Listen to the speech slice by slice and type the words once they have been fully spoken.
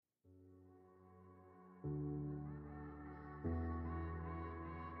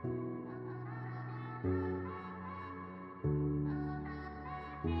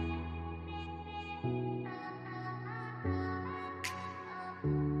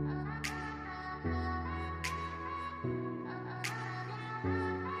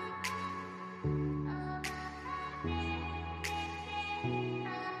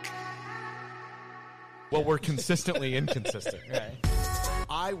Well, we're consistently inconsistent. Right.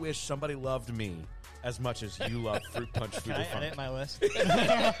 I wish somebody loved me as much as you love Fruit Punch Can I Fubu edit Funk. my list? I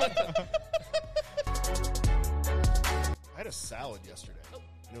had a salad yesterday, and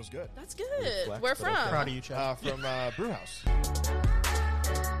it was good. That's good. Reflect, Where but from? okay. Proud of you, Chuck. From Brewhouse.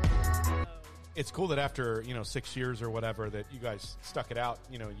 It's cool that after 6 years or whatever that you guys stuck it out.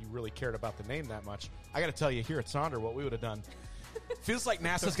 You really cared about the name that much. I got to tell you, here at Sonder, what we would have done. Feels like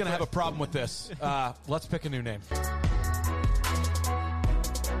NASA's going to have a problem with this. Let's pick a new name.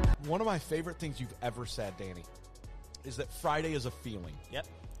 One of my favorite things you've ever said, Danny, is that Friday is a feeling. Yep.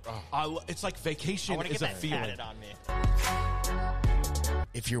 It's like I vacation want to is get a that feeling. tatted on me.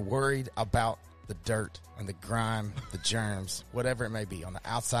 If you're worried about the dirt and the grime, the germs, whatever it may be on the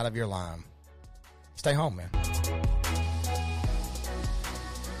outside of your lime, stay home, man.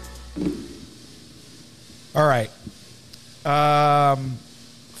 All right.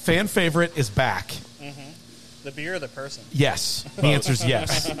 Fan favorite is back. The beer or the person? Yes. The answer is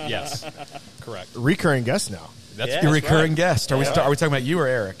yes. Yes, correct. Recurring guest now. That's Yeah. Your That's recurring right. guest. Are we talking about you or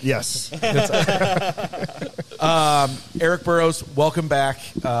Eric? Yes. Eric Burrows, welcome back.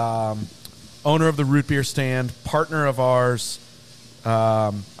 Owner of the Root Beer Stand, partner of ours.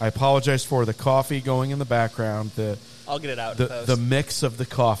 I apologize for the coffee going in the background, I'll get it out in post. the mix of the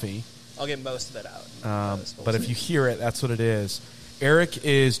coffee. I'll get most of it out. in post, we'll But if see. you hear it, that's what it is. Eric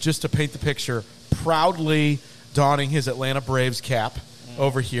is, just to paint the picture, proudly donning his Atlanta Braves cap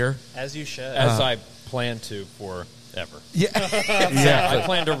over here. As you should. As I plan to forever. Yeah. I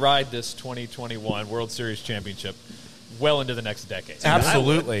plan to ride this 2021 World Series championship well into the next decade.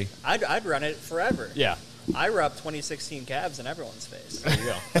 Absolutely. I'd run it forever. Yeah. I rubbed 2016 Cavs in everyone's face. There you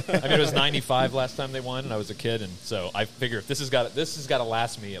go. I mean, it was 95 last time they won, and I was a kid, and so I figure if this has got to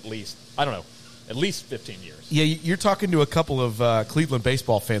last me at least, I don't know, at least 15 years. Yeah, you're talking to a couple of Cleveland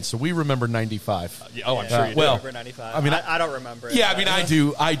baseball fans, so we remember 95. Yeah, oh, I'm sure you do. well, Remember 95? I mean, I don't remember it. Yeah, I mean, I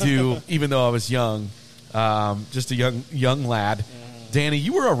do, even though I was young, just a young lad. Danny,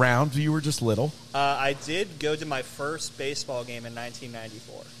 you were around. You were just little. I did go to my first baseball game in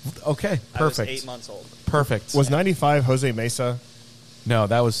 1994. Okay, perfect. I was 8 months old. Perfect. Was 95 Jose Mesa? No,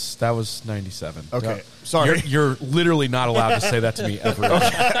 that was 97. Okay, No. sorry. You're literally not allowed to say that to me ever.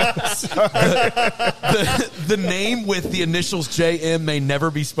 the name with the initials JM may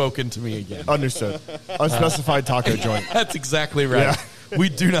never be spoken to me again. Understood. Unspecified taco joint. That's exactly right. Yeah. We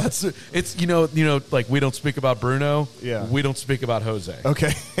do not. It's like we don't speak about Bruno. Yeah. We don't speak about Jose.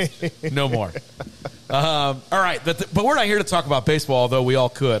 Okay. No more. All right, but we're not here to talk about baseball, although we all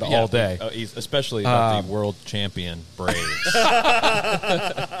could all day. Especially about the world champion Braves.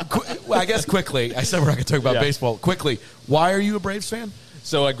 Well, I guess quickly. I said we're not going to talk about Yeah. baseball. Quickly, why are you a Braves fan?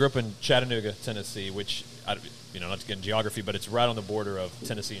 So I grew up in Chattanooga, Tennessee, which, not to get in geography, but it's right on the border of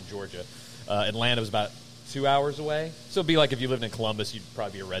Tennessee and Georgia. Atlanta was about 2 hours away. So it'd be like if you lived in Columbus, you'd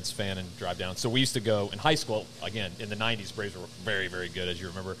probably be a Reds fan and drive down. So we used to go in high school, again, in the 90s, Braves were very, very good, as you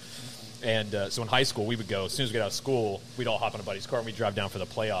remember. And so in high school, we would go, as soon as we got out of school, we'd all hop in a buddy's car and we'd drive down for the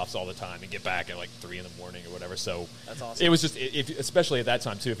playoffs all the time and get back at like 3 in the morning or whatever. So That's awesome. it was just, especially at that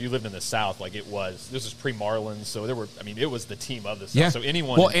time, too, if you lived in the South, like this was pre-Marlins, so it was the team of the South. Yeah. So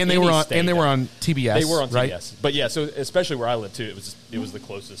anyone, Well, and they any were on, state and they were that- on TBS. they were on right? TBS. But yeah, so especially where I live too, it was the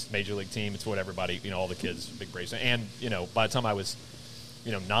closest major league team. It's what everybody, all the kids, big Braves. And, by the time I was,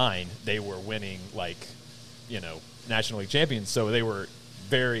 9, they were winning National League champions. So they were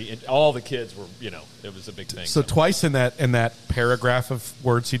all the kids were, it was a big thing. So twice in that paragraph of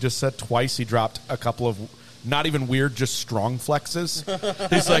words he just said, twice he dropped a couple of not even weird, just strong flexes.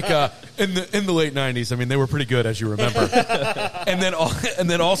 He's like, in the late 90s, I mean, they were pretty good, as you remember. and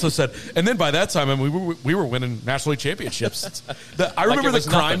then also said, and then by that time, I mean, we were winning National League championships. I remember it the was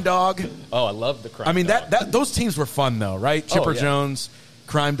Crime nothing. Dog. Oh, I love the Crime I mean, Dog. that those teams were fun, though, right? Chipper yeah. Jones,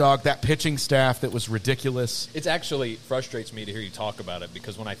 Crime Dog, that pitching staff that was ridiculous. It actually frustrates me to hear you talk about it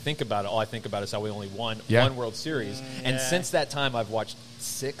because when I think about it, all I think about is how we only won Yeah. one World Series. And since that time, I've watched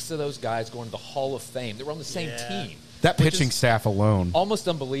 6 of those guys go into the Hall of Fame. They were on the same team. That which pitching is staff alone. almost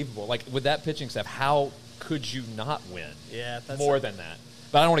unbelievable. Like, with that pitching staff, how could you not win more than that?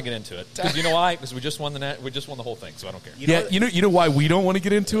 But I don't want to get into it. Because you know why? Because we just won the whole thing, so I don't care. You know why we don't want to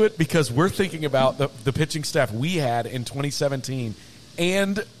get into it? Because we're thinking about the pitching staff we had in 2017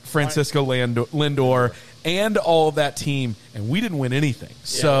 and Francisco Lindor and all of that team, and we didn't win anything. Yeah,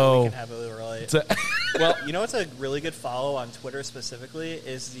 So we can heavily relate. Well, what's a really good follow on Twitter specifically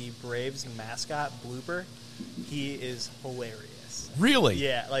is the Braves mascot Blooper. He is hilarious. Really?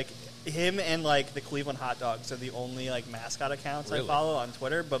 Yeah, like him and like the Cleveland Hot Dogs are the only like mascot accounts I Really? follow on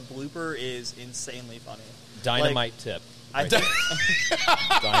Twitter. But Blooper is insanely funny. Dynamite tip. I think,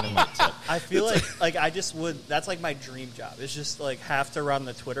 Dynamite tip. I feel like I just would. That's like my dream job. It's just like have to run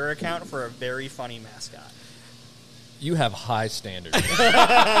the Twitter account for a very funny mascot. You have high standards.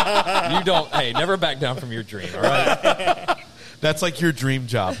 You don't. Hey, never back down from your dream. All right. That's like your dream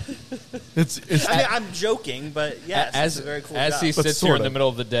job. It's I mean, I'm joking, but yes, As it's a very cool as job. he But sits here in sorta. the middle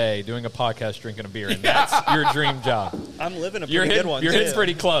of the day doing a podcast, drinking a beer, and that's your dream job. I'm living a You're pretty hitting, good one. you're too. hitting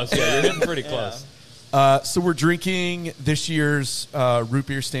pretty close. Yeah, you're hitting pretty close. so we're drinking this year's root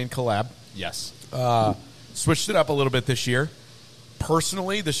beer stand collab. Yes. Switched it up a little bit this year.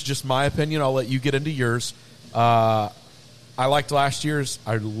 Personally, this is just my opinion. I'll let you get into yours. I liked last year's.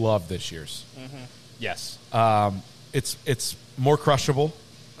 I love this year's. Yes. It's more crushable.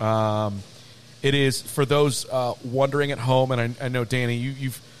 It is for those wondering at home, and I know Danny,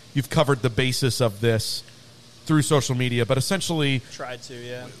 you've covered the basis of this through social media, but essentially Tried to,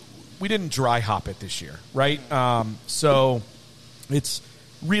 yeah. we didn't dry hop it this year, right? So it's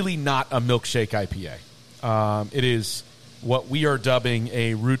really not a milkshake IPA. It is what we are dubbing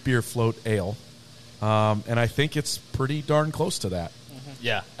a root beer float ale, and I think it's pretty darn close to that.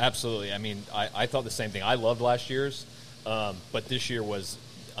 Yeah, absolutely. I mean, I thought the same thing. I loved last year's, but this year was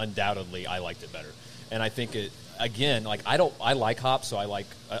undoubtedly I liked it better. And I think it again, like I like hops, so I like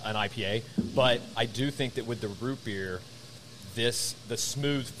an IPA, but I do think that with the root beer, the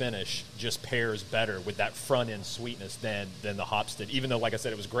smooth finish just pairs better with that front end sweetness than the hops did. Even though, like I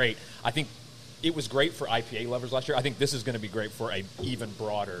said, it was great. I think it was great for IPA lovers last year. I think this is going to be great for an even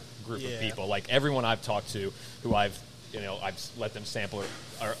broader group of people. Like everyone I've talked to, who I've let them sample it,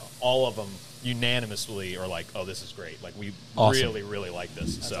 or all of them unanimously are like, "Oh, this is great! Like we Awesome. really, really like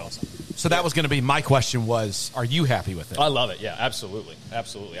this." So that was going to be my question: was are you happy with it? I love it. Yeah, absolutely,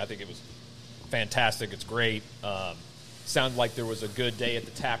 absolutely. I think it was fantastic. It's great. Sounded like there was a good day at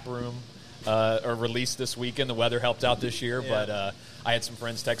the tap room or release this weekend. The weather helped out this year, but I had some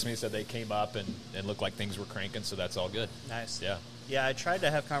friends text me, said they came up and looked like things were cranking, so that's all good. Nice. Yeah. Yeah, I tried to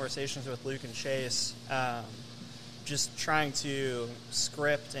have conversations with Luke and Chase, just trying to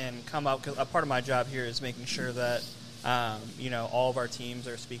script and come up, because a part of my job here is making sure that, all of our teams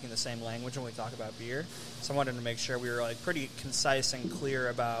are speaking the same language when we talk about beer. So I wanted to make sure we were like pretty concise and clear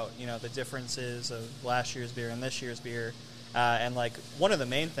about, the differences of last year's beer and this year's beer. And like one of the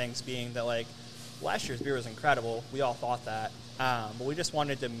main things being that like last year's beer was incredible. We all thought that. But we just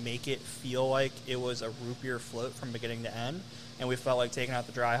wanted to make it feel like it was a root beer float from beginning to end. And we felt like taking out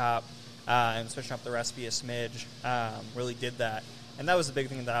the dry hop and switching up the recipe a smidge really did that. And that was the big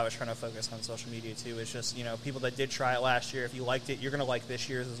thing that I was trying to focus on social media too, is just, people that did try it last year, if you liked it, you're going to like this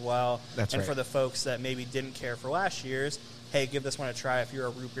year's as well. That's and right. for the folks that maybe didn't care for last year's, hey, give this one a try. If you're a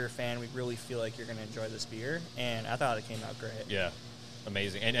root beer fan, we really feel like you're going to enjoy this beer. And I thought it came out great. Yeah,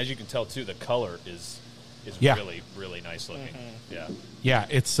 amazing. And as you can tell too, the color is Yeah. really, really nice looking. Yeah. Yeah,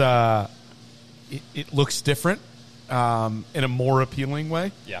 it's it looks different in a more appealing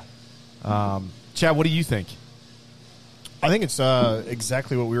way. Yeah. Chad, what do you think? I think it's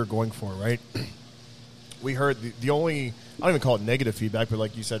exactly what we were going for, right? We heard the only, I don't even call it negative feedback, but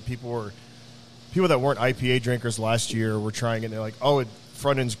like you said, people that weren't IPA drinkers last year were trying it, and they're like, oh,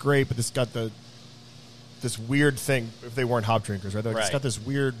 front end's great, but this got this weird thing, if they weren't hop drinkers, right? They're like, it's Right. got this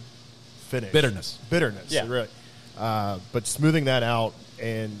weird finish. Bitterness. Yeah. Really. But smoothing that out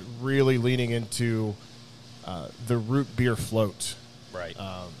and really leaning into the root beer float. Right.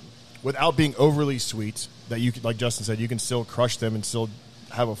 Without being overly sweet, that you could, like Justin said, you can still crush them and still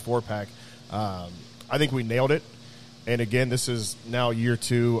have a 4-pack. I think we nailed it. And again, this is now year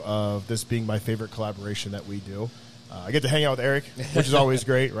 2 of this being my favorite collaboration that we do. I get to hang out with Eric, which is always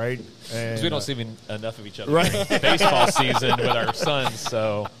great, right? And, 'Cause we don't see enough of each other. right. During baseball season with our sons,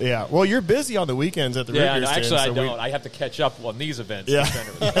 so Yeah. Well, you're busy on the weekends at the root yeah. beer No, stand, actually, I so don't. I have to catch up on these events. Yeah.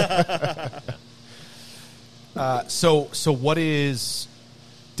 So what is,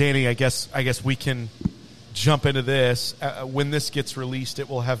 Danny? I guess we can jump into this. When this gets released, the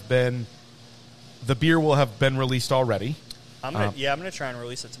beer will have been released already. I'm gonna try and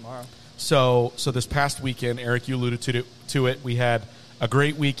release it tomorrow. So this past weekend, Eric, you alluded to it. We had a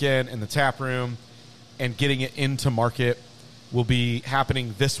great weekend in the tap room, and getting it into market will be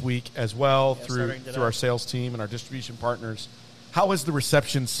happening this week as well through our sales team and our distribution partners. How has the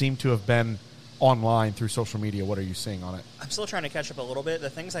reception seemed to have been online through social media? What are you seeing on it? I'm still trying to catch up a little bit.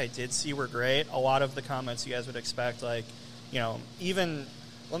 The things I did see were great. A lot of the comments you guys would expect, like, even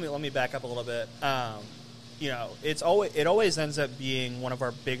let me back up a little bit. It always ends up being one of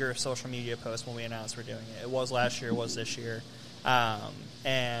our bigger social media posts when we announce we're doing it. It was last year, it was this year.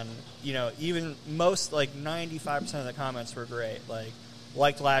 And even most, like 95% of the comments were great. Like,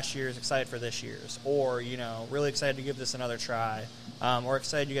 liked last year's, excited for this year's, or really excited to give this another try, or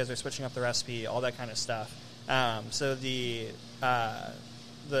excited you guys are switching up the recipe, all that kind of stuff. So the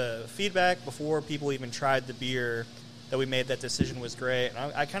feedback before people even tried the beer that we made that decision was great.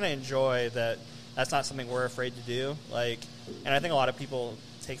 And I kind of enjoy that. That's not something we're afraid to do. And I think a lot of people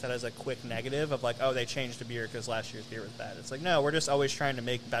take that as a quick negative of oh, they changed the beer because last year's beer was bad. It's no, we're just always trying to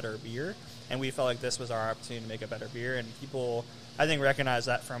make better beer, and we felt like this was our opportunity to make a better beer. And people, I think, recognize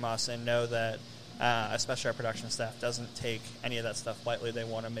that from us and know that, especially our production staff, doesn't take any of that stuff lightly. They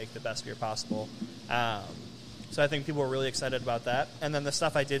want to make the best beer possible. So I think people were really excited about that. And then the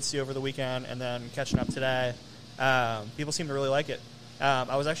stuff I did see over the weekend and then catching up today, people seem to really like it.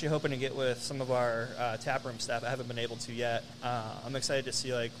 I was actually hoping to get with some of our taproom staff. I haven't been able to yet. I'm excited to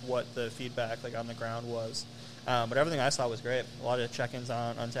see what the feedback on the ground was. But everything I saw was great. A lot of check-ins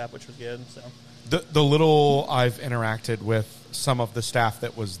on tap, which was good. So the little I've interacted with some of the staff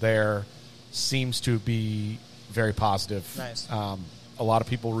that was there seems to be very positive. Nice. A lot of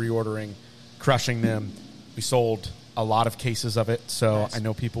people reordering, crushing them. We sold a lot of cases of it, so Nice. I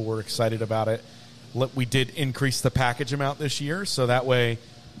know people were excited about it. We did increase the package amount this year, so that way,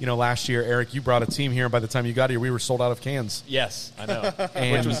 last year, Eric, you brought a team here, and by the time you got here, we were sold out of cans. Yes, I know,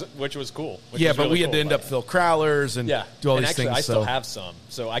 which was cool. But we had to end up fill crowlers and do all these actually, things. I still have some,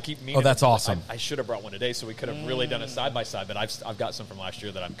 so I keep meaning. Oh, that's awesome. I should have brought one today, so we could have really done a side by side. But I've got some from last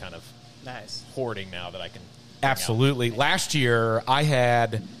year that I'm kind of nice. hoarding now that I can. bring Absolutely. out. Last year, I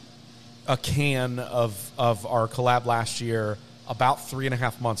had a can of our collab last year about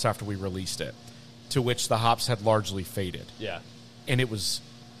 3.5 months after we released it, to which the hops had largely faded. Yeah. And it was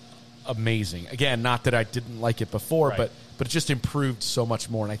amazing. Again, not that I didn't like it before, Right. but it just improved so much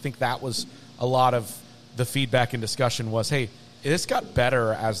more. And I think that was a lot of the feedback and discussion was, hey, this got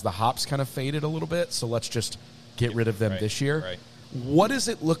better as the hops kind of faded a little bit, so let's just get rid of them Right, this year. right. What does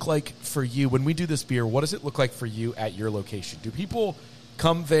it look like for you when we do this beer? What does it look like for you at your location? Do people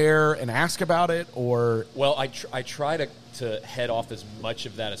come there and ask about it, or Well, I try to head off as much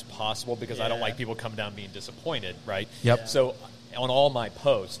of that as possible because I don't Yeah. like people coming down being disappointed, right? Yep. Yeah. So on all my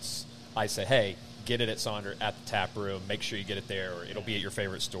posts, I say, hey, get it at Sonder at the tap room. Make sure you get it there, or it'll be at your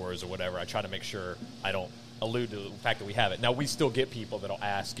favorite stores or whatever. I try to make sure I don't allude to the fact that we have it. Now, we still get people that'll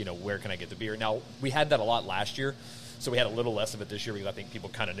ask, where can I get the beer? Now, we had that a lot last year, so we had a little less of it this year because I think people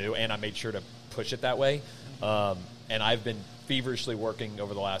kind of knew, and I made sure to push it that way. And I've been feverishly working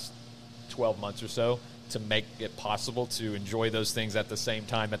over the last 12 months or so to make it possible to enjoy those things at the same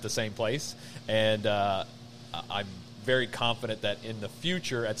time at the same place. And I'm very confident that in the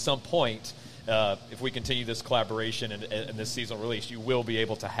future, at some point, if we continue this collaboration and this seasonal release, you will be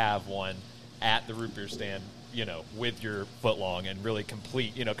able to have one at the root beer stand, with your footlong and really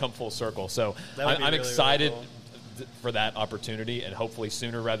complete, come full circle. So That would be I'm really, excited really cool. for that opportunity, and hopefully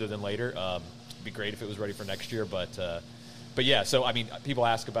sooner rather than later. It'd be great if it was ready for next year, but yeah. So I mean, people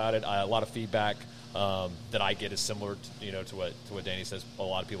ask about it. A lot of feedback that I get is similar, to what Danny says. A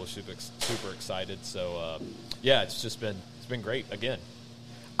lot of people are super excited. So yeah, it's been great again.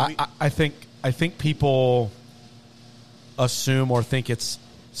 I think people assume or think it's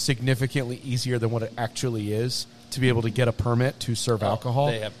significantly easier than what it actually is to be able to get a permit to serve alcohol.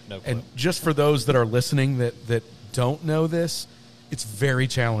 They have no clue. And just for those that are listening that don't know this, it's very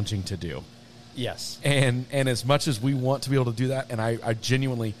challenging to do. Yes. And as much as we want to be able to do that, and I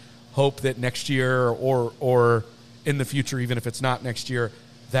genuinely hope that next year or in the future, even if it's not next year,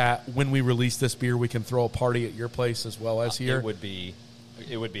 that when we release this beer, we can throw a party at your place as well as here.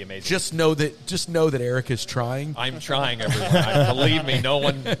 It would be amazing. Just know that Eric is trying. I'm trying, everyone. Believe me, no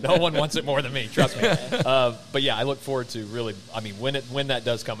one wants it more than me. Trust me. But yeah, I look forward to really. I mean, when that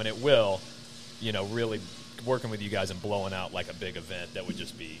does come, and it will, really working with you guys and blowing out like a big event that would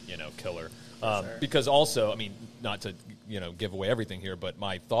just be, killer. Sure. Because also, I mean, not to give away everything here, but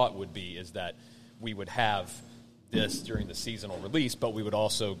my thought would be is that we would have this during the seasonal release, but we would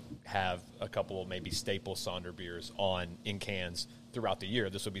also have a couple maybe staple Sonder beers in cans throughout the year.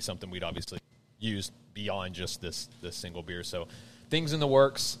 This would be something we'd obviously use beyond just this single beer. So things in the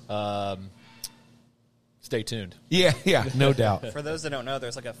works. Stay tuned. Yeah, no doubt. For those that don't know,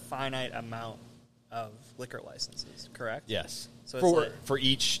 there's like a finite amount of liquor licenses, correct? Yes. So it's For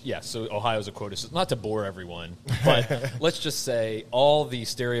each, yes. So Ohio's a quota system. Not to bore everyone, but let's just say all the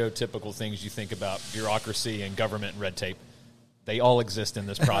stereotypical things you think about bureaucracy and government and red tape, they all exist in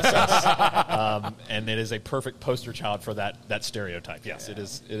this process, and it is a perfect poster child for that stereotype. Yes, it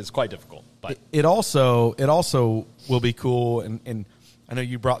is quite difficult, but It also will be cool, and I know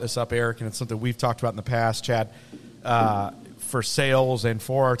you brought this up, Eric, and it's something we've talked about in the past, Chad, for sales and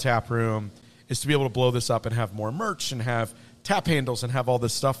for our tap room, is to be able to blow this up and have more merch and have tap handles and have all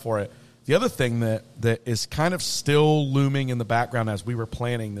this stuff for it. The other thing that is kind of still looming in the background as we were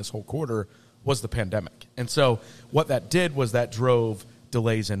planning this whole quarter was the pandemic. And so what that did was that drove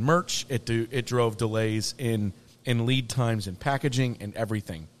delays in merch. It drove delays in lead times and packaging and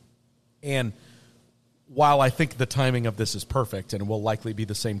everything. And while I think the timing of this is perfect and will likely be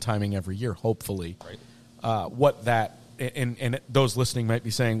the same timing every year, hopefully, what that and those listening might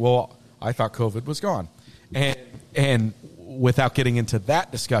be saying, well, I thought COVID was gone. And without getting into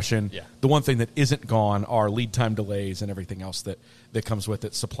that discussion, the one thing that isn't gone are lead time delays and everything else that comes with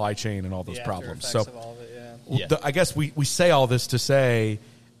it, supply chain and all those problems. So of all of it, I guess we say all this to say,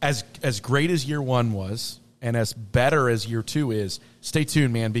 as great as year one was and as better as year two is, stay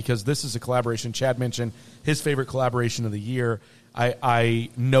tuned, man, because this is a collaboration. Chad mentioned his favorite collaboration of the year. I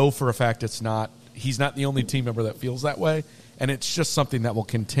know for a fact he's not the only team member that feels that way, and it's just something that will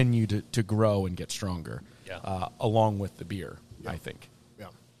continue to grow and get stronger along with the beer, I think. Yeah.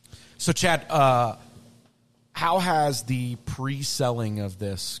 So, Chad, how has the pre-selling of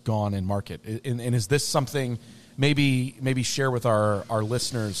this gone in market? And is this something, maybe share with our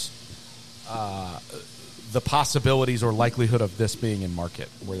listeners the possibilities or likelihood of this being in market,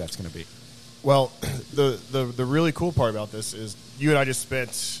 where that's going to be? Well, the really cool part about this is you and I just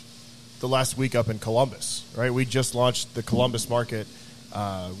spent the last week up in Columbus, right? We just launched the Columbus market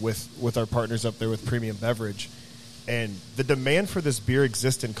with our partners up there with Premium Beverage, and the demand for this beer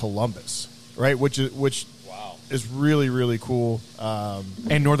exists in Columbus, right? Which is really, really cool.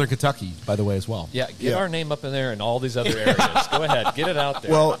 And Northern Kentucky, by the way, as well. Yeah, get our name up in there and all these other areas. Go ahead, get it out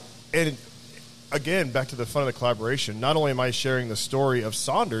there. Well, and again, back to the fun of the collaboration, not only am I sharing the story of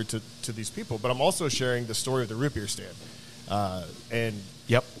Sonder to these people, but I'm also sharing the story of the root beer stand.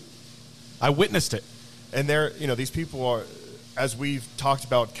 Yep. I witnessed it. And these people are, as we've talked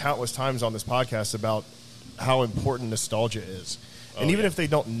about countless times on this podcast, about how important nostalgia is. And even if they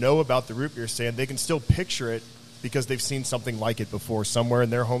don't know about the root beer stand, they can still picture it because they've seen something like it before somewhere in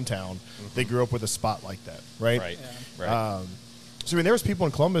their hometown. Mm-hmm. They grew up with a spot like that, right? Right. Yeah. Right. So, I mean, there was people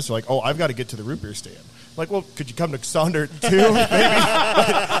in Columbus who are like, oh, I've got to get to the root beer stand. Like, well, could you come to Sonder too?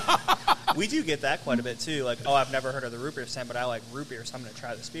 Maybe. We do get that quite a bit too. Like, oh, I've never heard of the root beer stand, but I like root beer, so I'm going to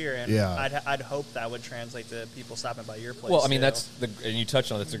try this beer. And I'd hope that would translate to people stopping by your place. Well, I mean, too. and you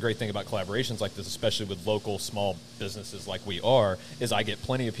touched on it, that's the great thing about collaborations like this, especially with local small businesses like we are, is I get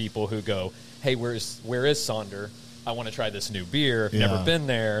plenty of people who go, hey, where is Sonder? I want to try this new beer. I've never been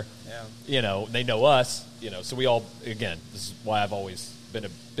there. Yeah. They know us. So we all, again, this is why I've always been a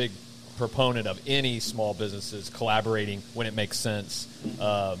big proponent of any small businesses collaborating when it makes sense.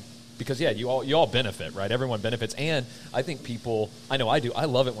 Because you all benefit, right? Everyone benefits, and I think I know I do. I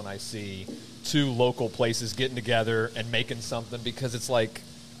love it when I see two local places getting together and making something, because it's like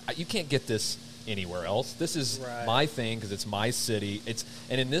you can't get this anywhere else. This is my thing because it's my city.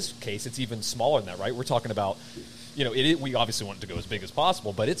 And in this case, it's even smaller than that, right? We're talking about, we obviously want it to go as big as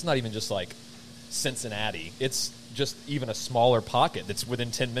possible, but it's not even just like Cincinnati. It's just even a smaller pocket that's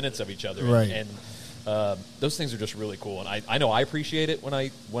within 10 minutes of each other, right? And those things are just really cool, and I know I appreciate it when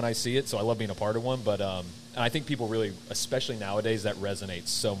I see it, so I love being a part of one. But and I think people really, especially nowadays, that resonates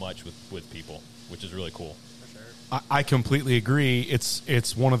so much with people, which is really cool. For sure. I completely agree.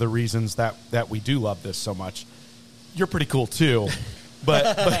 It's one of the reasons that we do love this so much. You're pretty cool too,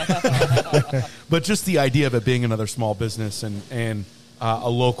 but just the idea of it being another small business and a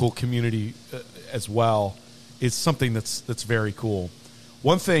local community as well is something that's very cool.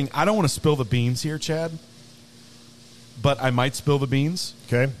 One thing, I don't want to spill the beans here, Chad, but I might spill the beans.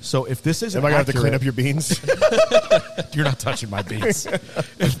 Okay. So if this isn't Am I going to have to clean accurate- up your beans? You're not touching my beans.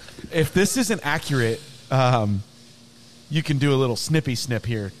 If this isn't accurate, you can do a little snippy snip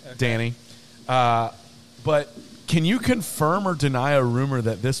here, Danny. But can you confirm or deny a rumor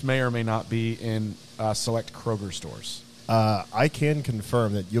that this may or may not be in select Kroger stores? I can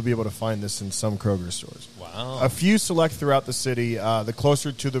confirm that you'll be able to find this in some Kroger stores. Wow. A few select throughout the city. The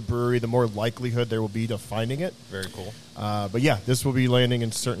closer to the brewery, the more likelihood there will be to finding it. Very cool. But yeah, this will be landing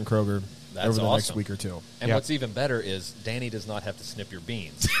in certain Kroger That's over the next awesome. week or two. And Yeah. what's even better is Danny does not have to snip your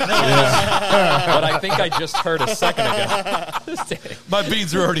beans. What I think I just heard a second ago. My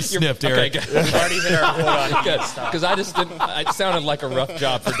beans are already snipped, Okay, Eric. good. We've already hit our quote on Good, because I just didn't. It sounded like a rough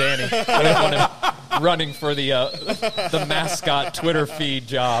job for Danny. I didn't want him running for the mascot Twitter feed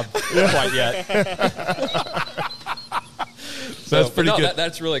job quite yet. That's pretty good.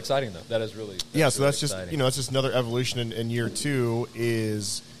 That's really exciting, though. That is really So really that's just exciting. that's just another evolution in year two.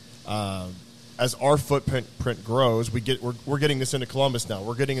 Is as our footprint grows, we're getting this into Columbus now.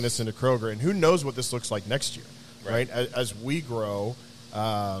 We're getting this into Kroger, and who knows what this looks like next year, right? As we grow,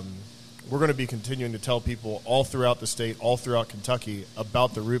 we're going to be continuing to tell people all throughout the state, all throughout Kentucky,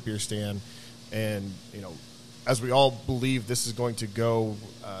 about the root beer stand. And, as we all believe this is going to go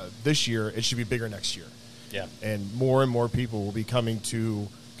this year, it should be bigger next year. Yeah. And more people will be coming to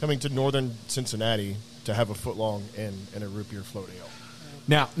northern Cincinnati to have a foot-long and a root beer float ale.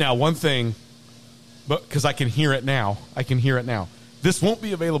 Now, one thing, because I can hear it now. This won't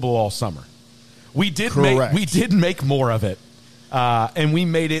be available all summer. We did make more of it, and we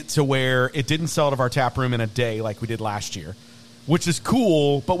made it to where it didn't sell out of our tap room in a day like we did last year, which is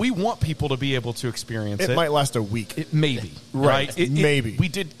cool. But we want people to be able to experience it. It might last a week. Maybe. Right. Maybe.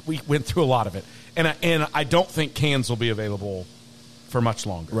 We went through a lot of it, and I don't think cans will be available for much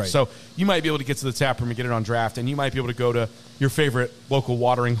longer. Right. So you might be able to get to the tap room and get it on draft, and you might be able to go to your favorite local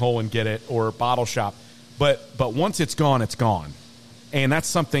watering hole and get it, or bottle shop. But once it's gone, it's gone. And that's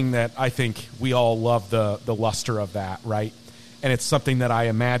something that I think we all love the luster of that, right? And it's something that I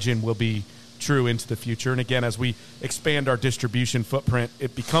imagine will be true into the future. And again, as we expand our distribution footprint,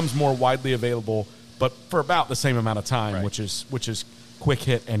 it becomes more widely available, but for about the same amount of time, Right. which is quick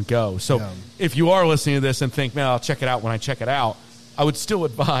hit and go. So if you are listening to this and think, man, I'll check it out when I check it out, I would still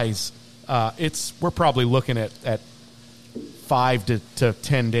advise we're probably looking at 5 to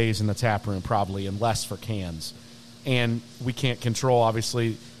 10 days in the tap room probably, and less for cans. And we can't control,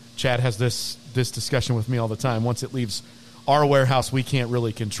 obviously. Chad has this discussion with me all the time. Once it leaves our warehouse, we can't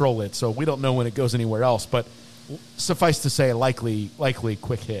really control it. So we don't know when it goes anywhere else. But suffice to say, likely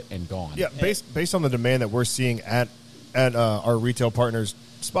quick hit and gone. Yeah, based on the demand that we're seeing at our retail partners'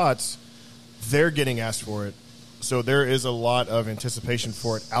 spots, they're getting asked for it. So there is a lot of anticipation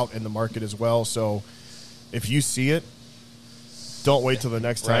for it out in the market as well. So if you see it, don't wait till the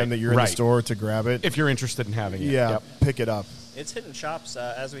next time that you're in the store to grab it. If you're interested in having it. Yeah, Yep. pick it up. It's hitting shops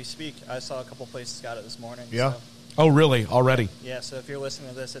as we speak. I saw a couple places got it this morning. Yeah. So, Oh, really? Already? yeah, so if you're listening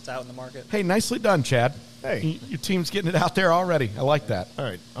to this, it's out in the market. Hey, nicely done, Chad. Hey. Your team's getting it out there already. I like that. All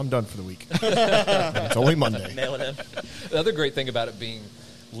right, I'm done for the week. It's only Monday. Nail it in. The other great thing about it being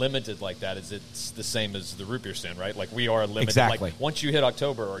limited like that is it's the same as the root beer stand, right? Like we are limited. Exactly. Like once you hit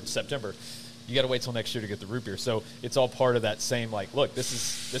October or September, you got to wait till next year to get the root beer. So it's all part of that same, like, look, this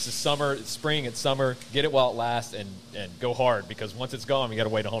is summer, it's spring, it's summer. Get it while it lasts and go hard, because once it's gone, we got to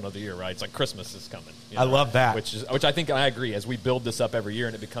wait a whole another year, right? It's like Christmas is coming. I love that. Which I think I agree. As we build this up every year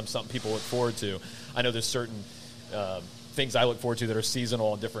and it becomes something people look forward to, I know there's certain things I look forward to that are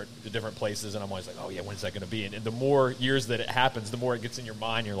seasonal in different places, and I'm always like, oh yeah, when's that going to be? And the more years that it happens, the more it gets in your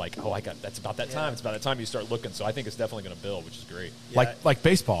mind. You're like, oh, that's about that time. It's about that time you start looking. So I think it's definitely going to build, which is great. Yeah. Like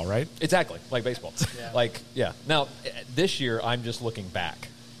baseball, right? Exactly, like baseball. Yeah. Now, this year, I'm just looking back.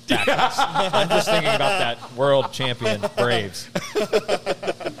 Backwards. I'm just thinking about that world champion Braves.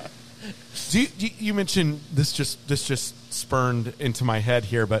 You mentioned this just spurned into my head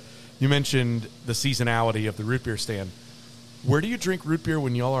here, but you mentioned the seasonality of the root beer stand. Where do you drink root beer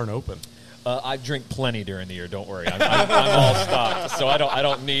when y'all aren't open? I drink plenty during the year. Don't worry, I'm all stocked, so I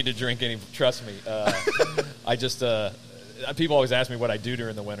don't need to drink any. Trust me. I just people always ask me what I do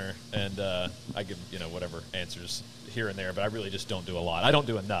during the winter, and I give whatever answers here and there, but I really just don't do a lot. I don't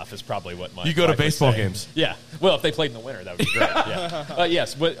do enough. Is probably what my you go to wife would baseball say. games. Yeah. Well, if they played in the winter, that would be great. Yeah.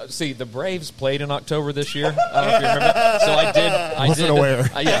 Yes. But see, the Braves played in October this year. I don't know if you remember. So I Wasn't aware.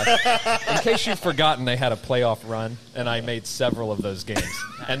 Yeah. In case you've forgotten, they had a playoff run, and I made several of those games,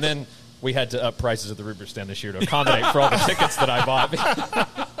 and then we had to up prices at the root beer stand this year to accommodate for all the tickets that I bought.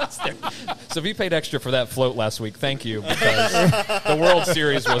 So if you paid extra for that float last week, thank you, because the World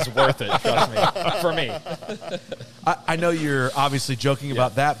Series was worth it, trust me, for me. I know you're obviously joking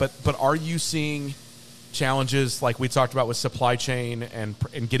about that, but are you seeing challenges like we talked about with supply chain and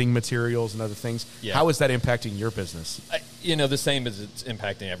getting materials and other things? Yeah. How is that impacting your business? The same as it's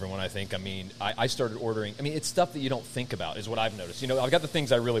impacting everyone, I think. I mean, I started ordering. I mean, it's stuff that you don't think about is what I've noticed. I've got the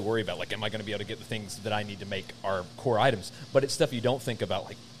things I really worry about, like, am I going to be able to get the things that I need to make our core items? But it's stuff you don't think about,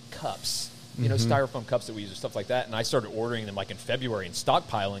 like cups. Styrofoam cups that we use and stuff like that. And I started ordering them like in February and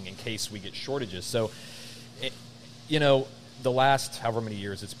stockpiling in case we get shortages. So, the last however many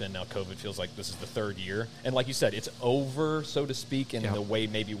years it's been now, COVID feels like this is the third year. And like you said, it's over, so to speak, in the way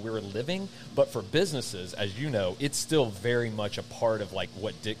maybe we're living. But for businesses, as you know, it's still very much a part of like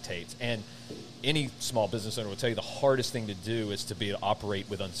what dictates. And any small business owner will tell you the hardest thing to do is to be able to operate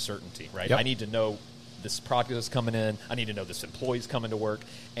with uncertainty, right? Yep. I need to know this product is coming in. I need to know this employee's coming to work.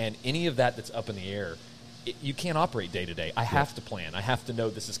 And any of that's up in the air, you can't operate day to day. I have to plan. I have to know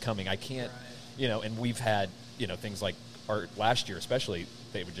this is coming. I can't, and we've had, things like last year especially,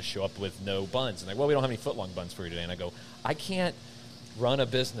 they would just show up with no buns. And like, well, we don't have any foot-long buns for you today. And I go, I can't run a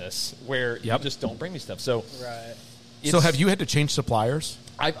business where you just don't bring me stuff. So, Right. So have you had to change suppliers?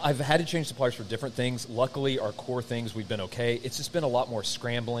 I've had to change suppliers for different things. Luckily, our core things, we've been okay. It's just been a lot more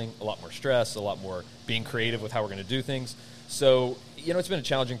scrambling, a lot more stress, a lot more being creative with how we're going to do things. So, it's been a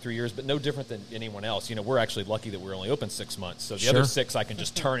challenging 3 years, but no different than anyone else. We're actually lucky that we're only open 6 months. So the other 6, I can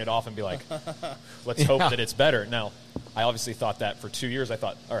just turn it off and be like, let's hope that it's better. Now, I obviously thought that for 2 years. I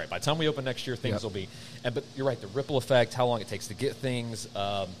thought, all right, by the time we open next year, things will be. But you're right, the ripple effect, how long it takes to get things,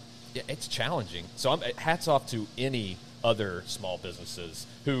 it's challenging. So hats off to any other small businesses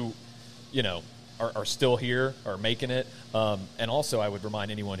who, are still here, are making it. And also, I would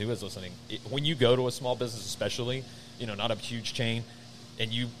remind anyone who is listening, when you go to a small business especially, not a huge chain,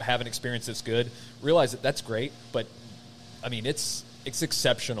 and you have an experience that's good, realize that that's great. But, it's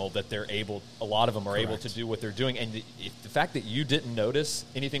exceptional that a lot of them are able to do what they're doing. And the fact that you didn't notice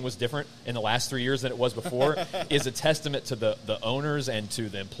anything was different in the last 3 years than it was before is a testament to the owners and to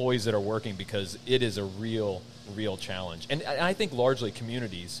the employees that are working, because it is a real challenge. And I think largely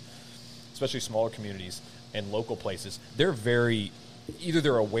communities, especially smaller communities and local places, they're either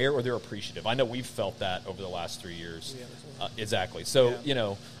they're aware or they're appreciative. I know we've felt that over the last 3 years. Exactly. So,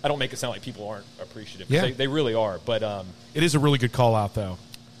 I don't make it sound like people aren't appreciative. Yeah. They really are. But it is a really good call out, though.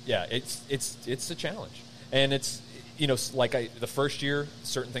 Yeah, it's a challenge. And it's, the first year,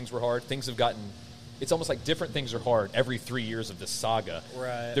 certain things were hard. Things have gotten, it's almost like different things are hard every 3 years of this saga.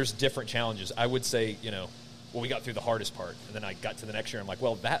 Right. There's different challenges. I would say, we got through the hardest part, and then I got to the next year, and I'm like,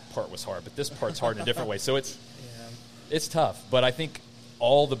 well, that part was hard, but this part's hard in a different way. So it's tough. But I think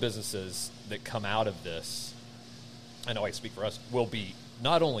all the businesses that come out of this, I know I speak for us, will be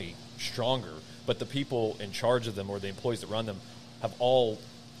not only stronger, but the people in charge of them or the employees that run them have all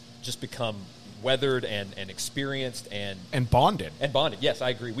just become weathered and experienced and bonded. And bonded. Yes, I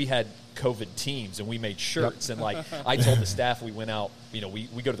agree. We had COVID teams, and we made shirts. And, I told the staff, we went out,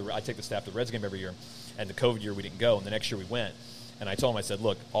 we go to I take the staff to the Reds game every year. And the COVID year we didn't go, and the next year we went. And I told them, I said,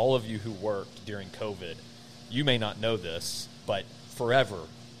 look, all of you who worked during COVID, you may not know this, but forever,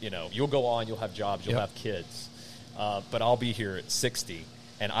 you'll go on, you'll have jobs, you'll have kids. But I'll be here at 60,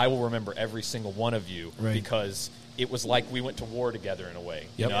 and I will remember every single one of you because it was like we went to war together in a way.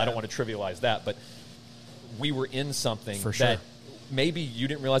 I don't want to trivialize that, but we were in something that maybe you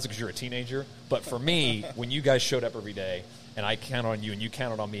didn't realize it because you're a teenager, but for me, when you guys showed up every day, and I counted on you, and you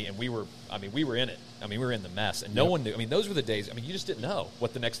counted on me, and we were in it. We were in the mess, and no one knew. Those were the days. You just didn't know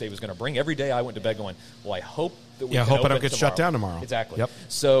what the next day was going to bring. Every day I went to bed going, well, I hope that we can hope I open don't get shut down tomorrow. Exactly. Yep.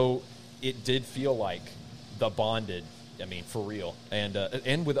 So it did feel like the bonded, for real.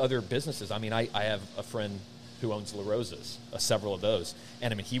 And with other businesses. I have a friend who owns La Rosa's, several of those.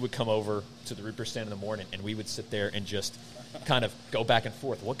 And, he would come over to the Reaper stand in the morning, and we would sit there and just kind of go back and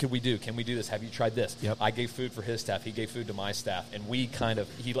forth. What could we do? Can we do this? Have you tried this? Yep. I gave food for his staff. He gave food to my staff. And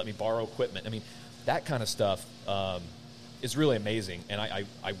he let me borrow equipment. That kind of stuff is really amazing. And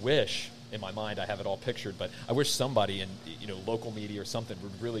I wish, in my mind, I have it all pictured, but I wish somebody in local media or something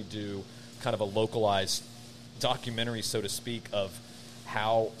would really do kind of a localized documentary, so to speak, of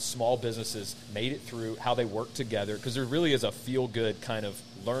how small businesses made it through, how they work together, because there really is a feel-good kind of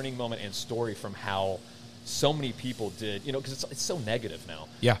learning moment and story from how so many people did, because it's so negative now.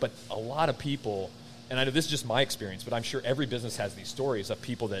 Yeah. But a lot of people, and I know this is just my experience, but I'm sure every business has these stories of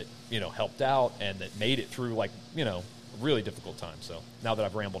people that, helped out and that made it through, a really difficult time. So now that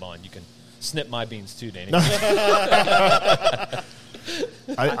I've rambled on, you can snip my beans too, Danny.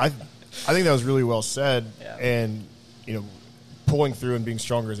 I think that was really well said. Yeah. And, pulling through and being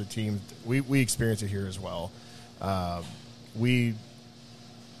stronger as a team, we experience it here as well.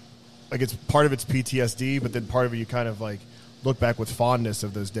 It's part of it's PTSD, but then part of it you kind of look back with fondness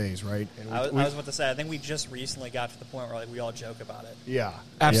of those days, right? And I was about to say, I think we just recently got to the point where we all joke about it. Yeah,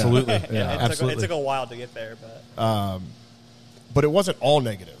 Absolutely. Yeah. It took a while to get there, but but it wasn't all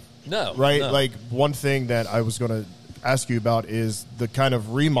negative. No. Right? No. One thing that I was going to ask you about is the kind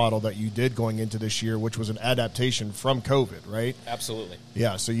of remodel that you did going into this year, which was an adaptation from COVID, right? Absolutely.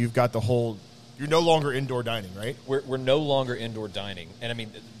 Yeah, so you've got you're no longer indoor dining, right? We're no longer indoor dining.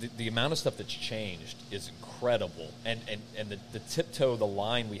 And, the amount of stuff that's changed is incredible. And the tiptoe, the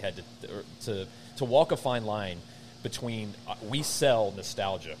line we had to walk a fine line between we sell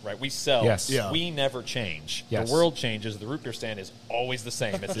nostalgia, right? We sell. Yes. Yeah. We never change. Yes. The world changes. The root beer stand is always the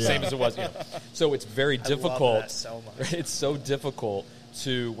same. It's the same as it was. So it's very difficult. I love that so much. It's so difficult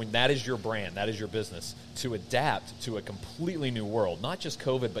when that is your brand, that is your business, to adapt to a completely new world. Not just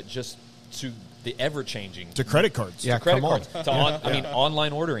COVID, but just to the ever-changing. To credit cards. Yeah, To credit come on. cards.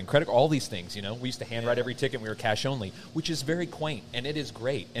 Online ordering, credit, all these things. We used to handwrite every ticket. And we were cash only, which is very quaint, and it is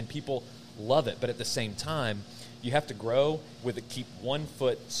great, and people love it. But at the same time, You have to grow with it, keep one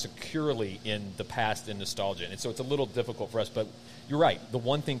foot securely in the past and nostalgia. And so it's a little difficult for us. But you're right. The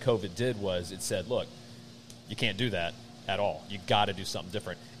one thing COVID did was it said, look, you can't do that at all. You got to do something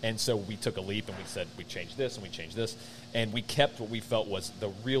different. And so we took a leap and we said we changed this and we changed this. And we kept what we felt was the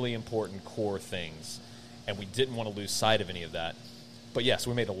really important core things. And we didn't want to lose sight of any of that. But yes,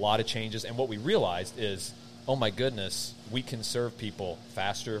 we made a lot of changes. And what we realized is, oh my goodness, we can serve people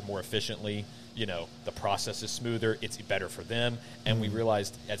faster, more efficiently. You know, the process is smoother. It's better for them. And we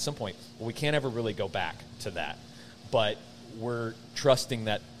realized at some point, well, we can't ever really go back to that. But we're trusting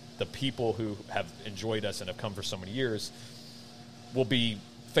that the people who have enjoyed us and have come for so many years will be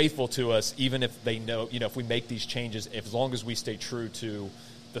faithful to us, even if they know, you know, if we make these changes, as long as we stay true to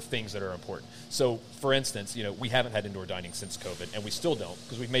the things that are important. So, for instance, you know, we haven't had indoor dining since COVID, and we still don't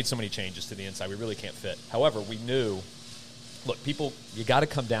because we've made so many changes to the inside. We really can't fit. However, we knew, look, people, you got to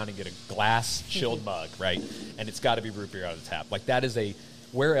come down and get a glass chilled mug, right? And it's got to be root beer out of the tap. Like, that is a,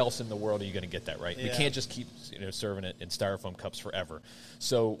 where else in the world are you going to get that, right? Yeah. We can't just keep, you know, serving it in styrofoam cups forever.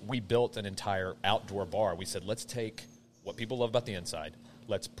 So we built an entire outdoor bar. We said, let's take what people love about the inside.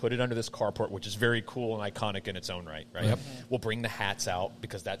 Let's put it under this carport, which is very cool and iconic in its own right? Yep. We'll bring the hats out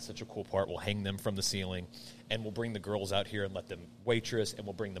because that's such a cool part. We'll hang them from the ceiling, and we'll bring the girls out here and let them waitress, and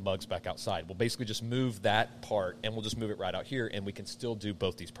we'll bring the mugs back outside. We'll basically just move that part, and we'll just move it right out here, and we can still do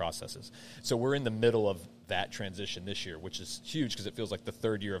both these processes. So we're in the middle of that transition this year, which is huge because it feels like the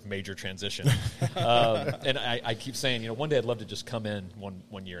third year of major transition. And I keep saying, you know, one day I'd love to just come in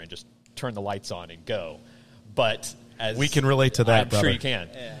one year and just turn the lights on and go. But as we can relate to that, I'm brother. sure you can.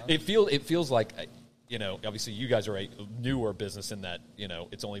 Yeah. It feels like, you know, obviously you guys are a newer business in that, you know,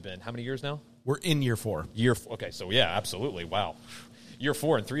 it's only been how many years now? We're in year 4. Okay, so yeah, absolutely. Wow. Year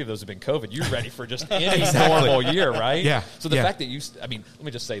 4 and 3 of those have been COVID. You're ready for just any normal year, right? Yeah. So the fact that you, I mean, let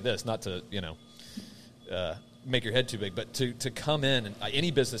me just say this, not to, you know, make your head too big, but to come in and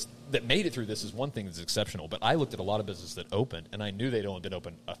any business that made it through this is one thing that's exceptional. But I looked at a lot of businesses that opened, and I knew they'd only been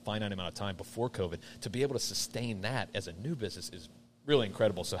open a finite amount of time before COVID. To be able to sustain that as a new business is really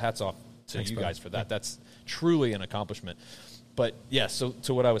incredible. So hats off to you guys for that. That's truly an accomplishment. But yeah, so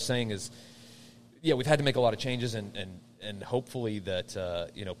to what I was saying is, yeah, we've had to make a lot of changes, and hopefully that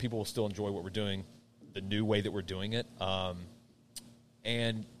you know, people will still enjoy what we're doing, the new way that we're doing it,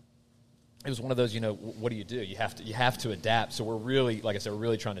 and. It was one of those, you know, what do? You have to adapt. So we're really, like I said, we're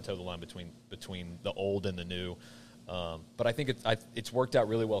really trying to toe the line between the old and the new. But I think it's worked out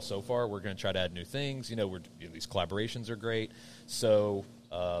really well so far. We're going to try to add new things. You know, these collaborations are great. So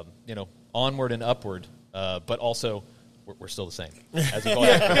you know, onward and upward. But also, we're still the same. As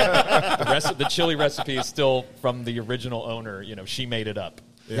we've the chili recipe is still from the original owner. You know, she made it up.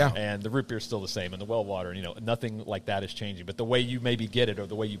 Yeah. And the root beer is still the same, and the well water, you know, nothing like that is changing. But the way you maybe get it or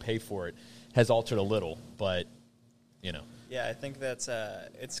the way you pay for it has altered a little, but, you know. Yeah, I think that's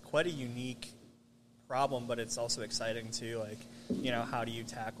it's quite a unique problem, but it's also exciting too. Like, you know, how do you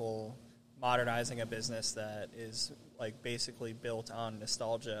tackle modernizing a business that is like basically built on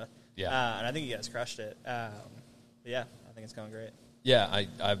nostalgia? Yeah. And I think you guys crushed it. But yeah, I think it's going great. Yeah,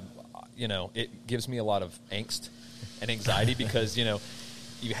 I've you know, it gives me a lot of angst and anxiety because, you know,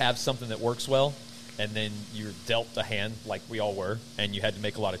 you have something that works well, and then you're dealt a hand like we all were, and you had to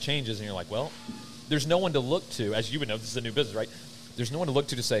make a lot of changes, and you're like, well, there's no one to look to. As you would know, this is a new business, right? There's no one to look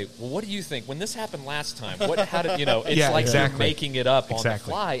to say, well, what do you think? When this happened last time, how did, you know, it's like exactly. You're making it up on the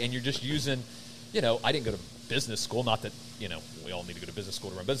fly, and you're just using, you know, I didn't go to business school, not that, you know, we all need to go to business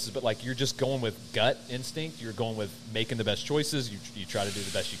school to run businesses, but like you're just going with gut instinct. You're going with making the best choices. You try to do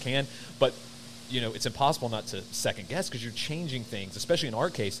the best you can, but you know, it's impossible not to second guess because you're changing things, especially in our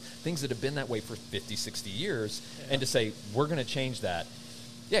case, things that have been that way for 50, 60 years. Yeah. And to say, we're going to change that,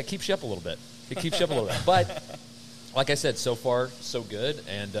 yeah, it keeps you up a little bit. It keeps you up a little bit. But like I said, so far, so good.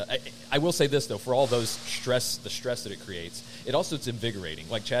 And I will say this, though, for all those the stress that it creates, it's invigorating.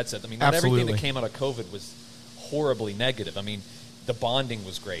 Like Chad said, I mean, not everything that came out of COVID was horribly negative. I mean, the bonding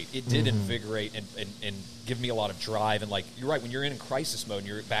was great. It did invigorate and give me a lot of drive. And like, you're right, when you're in crisis mode and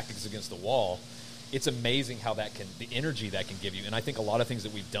your back is against the wall, it's amazing how the energy that can give you. And I think a lot of things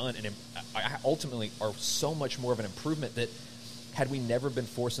that we've done and ultimately are so much more of an improvement that had we never been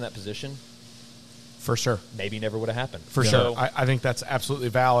forced in that position, for sure, maybe never would have happened. For sure. I think that's absolutely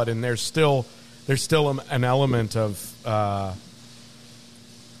valid. And there's still an element of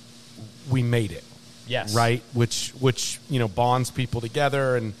we made it. Yes. Right? Which you know, bonds people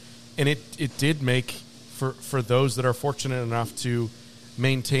together. And it did make, for those that are fortunate enough to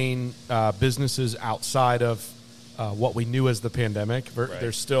maintain businesses outside of what we knew as the pandemic. Right.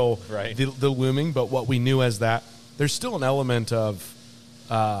 There's still the looming, but what we knew as that, there's still an element of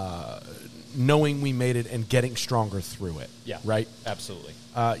knowing we made it and getting stronger through it. Yeah. Right? Absolutely.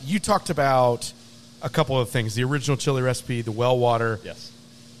 You talked about a couple of things, the original chili recipe, the well water. Yes.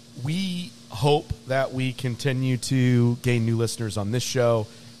 We hope that we continue to gain new listeners on this show.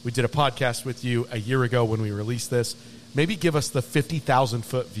 We did a podcast with you a year ago when we released this. Maybe give us the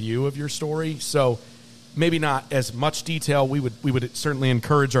 50,000-foot view of your story. So maybe not as much detail. We would certainly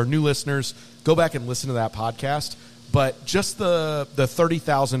encourage our new listeners, go back and listen to that podcast. But just the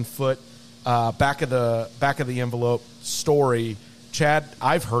 30,000-foot back of the envelope story, Chad,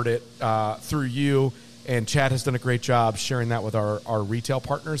 I've heard it through you, and Chad has done a great job sharing that with our retail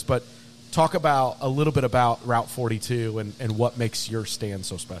partners. But talk about a little bit about Route 42 and what makes your stand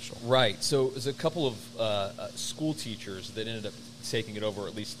so special. Right. So there's a couple of school teachers that ended up taking it over. Or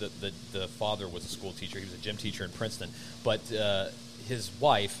at least the father was a school teacher. He was a gym teacher in Princeton. But his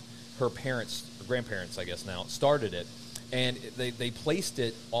wife, her parents, or grandparents, I guess now, started it. And they placed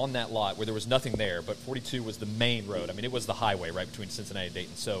it on that lot where there was nothing there, but 42 was the main road. I mean, it was the highway right between Cincinnati and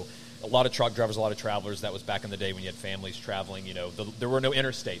Dayton. So a lot of truck drivers, a lot of travelers. That was back in the day when you had families traveling. You know, there were no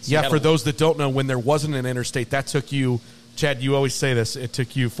interstates. Yeah, for those that don't know, when there wasn't an interstate, that took you, Chad, you always say this,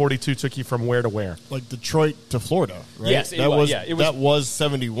 42 took you from where to where? Like Detroit to Florida, right? Yes, that was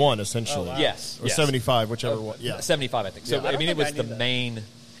 71 essentially. Oh, wow. Yes. Or 75, whichever one. Yeah. 75, I think. So, Yeah, I I mean, it don't was think I the knew that. main.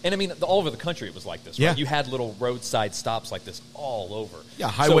 And I mean, all over the country it was like this, right? Yeah. You had little roadside stops like this all over. Yeah,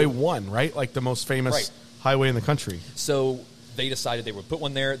 Highway So- 1, right? Like the most famous Right. highway in the country. So they decided they would put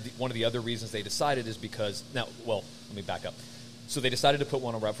one there. One of the other reasons they decided is because let me back up. So they decided to put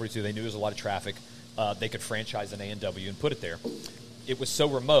one on Route 42. They knew there was a lot of traffic. They could franchise an A&W and put it there. It was so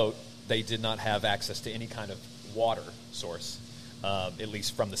remote, they did not have access to any kind of water source, at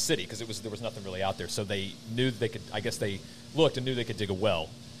least from the city, because there was nothing really out there. So they knew they could. I guess they looked and knew they could dig a well.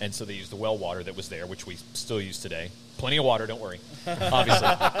 And so they used the well water that was there, which we still use today. Plenty of water, don't worry, obviously.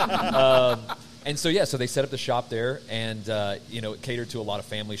 And so, so they set up the shop there, and, it catered to a lot of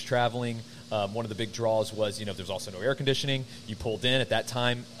families traveling. One of the big draws was, there's also no air conditioning. You pulled in at that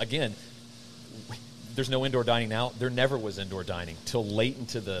time. Again, there's no indoor dining now. There never was indoor dining till late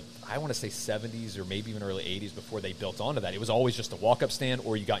into the, I want to say 70s or maybe even early 80s before they built onto that. It was always just a walk-up stand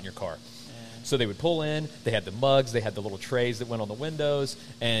or you got in your car. So they would pull in, they had the mugs, they had the little trays that went on the windows,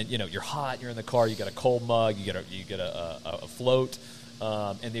 and, you're hot, you're in the car, you get a cold mug, you get a float,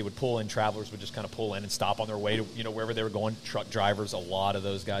 and they would pull in, travelers would just kind of pull in and stop on their way to, wherever they were going. Truck drivers, a lot of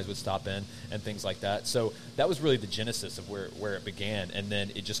those guys would stop in and things like that. So that was really the genesis of where it began, and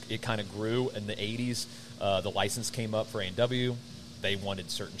then it kind of grew in the 80s. The license came up for A&W. They wanted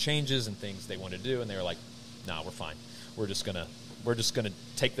certain changes and things they wanted to do, and they were like, nah, we're fine. We're just going to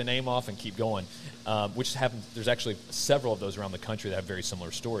take the name off and keep going, which happens. There's actually several of those around the country that have very similar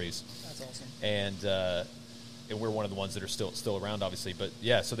stories. That's awesome. And we're one of the ones that are still around, obviously. But,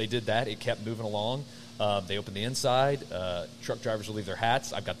 so they did that. It kept moving along. They opened the inside. Truck drivers will leave their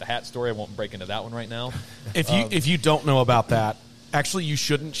hats. I've got the hat story. I won't break into that one right now. If you don't know about that, actually you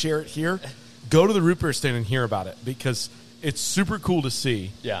shouldn't share it here. Go to the root beer stand and hear about it, because it's super cool to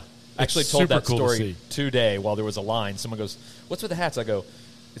see. Yeah. I actually told super that cool to story see. today while there was a line. Someone goes, "What's with the hats?" I go,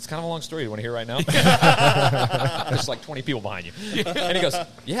 "It's kind of a long story. Do you want to hear it right now?" There's like 20 people behind you. And he goes,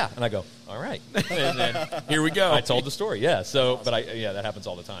 "Yeah." And I go, "All right." And then Here we go. I told the story. Yeah. So, but that happens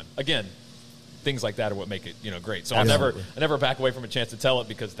all the time. Again, things like that are what make it, great. So I never back away from a chance to tell it,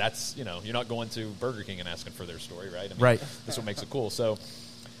 because that's, you're not going to Burger King and asking for their story, right? I mean, Right. That's what makes it cool. So,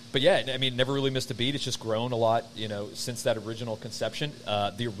 but yeah, I mean, never really missed a beat. It's just grown a lot, since that original conception.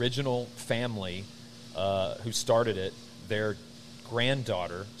 The original family who started it, their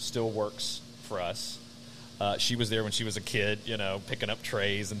granddaughter still works for us. She was there when she was a kid, picking up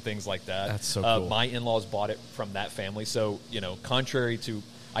trays and things like that. That's so cool. My in-laws bought it from that family. So, contrary to,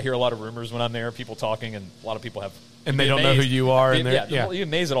 I hear a lot of rumors when I'm there, people talking, and a lot of people have. And they don't know who you are. And You're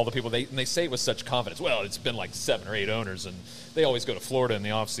amazed at all the people. They say it with such confidence. Well, it's been like 7 or 8 owners, and they always go to Florida in the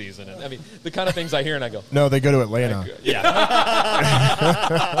off season. And I mean, the kind of things I hear, and I go, No, they go to Atlanta. yeah,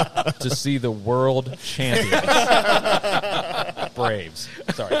 to see the world champions, Braves.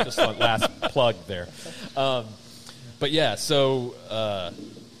 Sorry, just a last plug there. But yeah, so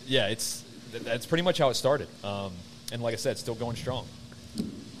that's pretty much how it started. And like I said, still going strong.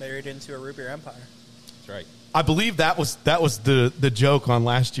 Married into a root beer empire. That's right. I believe that was the joke on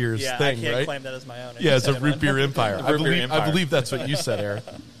last year's Yeah, thing, I can't right? claim that as my own. Yeah, it's a root beer empire. A root beer I empire. believe that's what you said, Eric.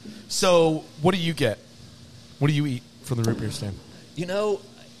 So, what do you get? What do you eat from the root beer stand?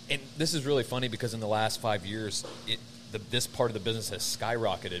 And this is really funny because in the last 5 years, this part of the business has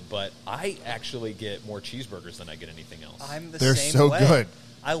skyrocketed. But I actually get more cheeseburgers than I get anything else. I'm the They're same so way. good.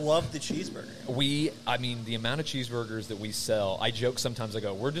 I love the cheeseburger. I mean, the amount of cheeseburgers that we sell, I joke sometimes, I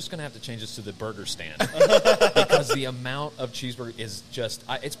go, we're just going to have to change this to the burger stand. Because the amount of cheeseburger is just,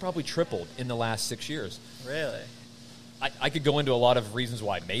 it's probably tripled in the last 6 years. Really? I could go into a lot of reasons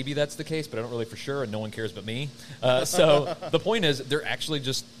why maybe that's the case, but I don't really for sure, and no one cares but me. So the point is, they're actually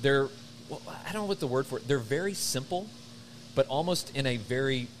just, I don't know what the word for it, they're very simple, but almost in a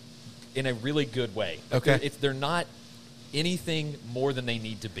really good way. Okay. They're not anything more than they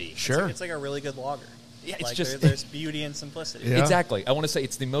need to be. Sure. It's like a really good lager. Yeah, it's like just there's beauty and simplicity. Yeah. Exactly. I want to say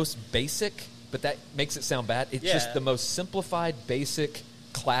it's the most basic, but that makes it sound bad. It's just Yeah. the most simplified, basic,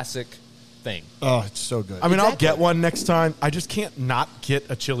 classic thing. Oh, it's so good. I mean, I'll Exactly. get one next time. I just can't not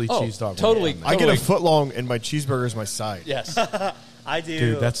get a chili cheese dog. Totally. one. I get a foot long, and my cheeseburger is my side. Yes. I do.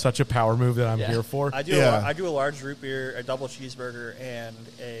 Dude, that's such a power move that I'm Yeah. here for. I do. Yeah. I do a large root beer, a double cheeseburger, and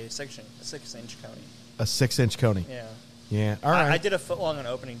a 6-inch coney. A 6-inch coney. Yeah. Yeah. All right. I did a foot long on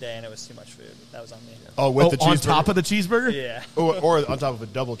opening day, and it was too much food. That was on me. Oh, with the cheeseburger? on top of the cheeseburger? Yeah. or on top of a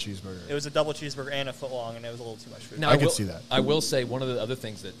double cheeseburger. It was a double cheeseburger and a foot long, and it was a little too much food. Now, I could will- see that. I will say one of the other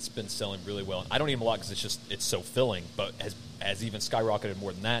things that's been selling really well, and I don't eat them a lot because it's so filling, but has even skyrocketed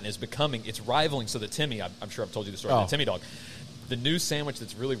more than that, and is becoming, it's rivaling. So the Timmy, I'm sure I've told you the story of the Timmy dog. The new sandwich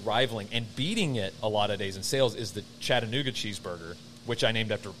that's really rivaling and beating it a lot of days in sales is the Chattanooga cheeseburger, which I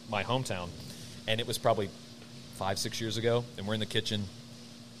named after my hometown, and it was probably 5-6 years ago, and we're in the kitchen,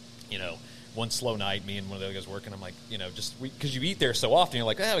 one slow night, me and one of the other guys working, I'm like, just because you eat there so often, you're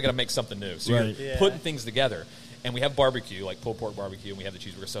like, we got to make something new. So Right. you're Yeah. putting things together. And we have barbecue, like pulled pork barbecue, and we have the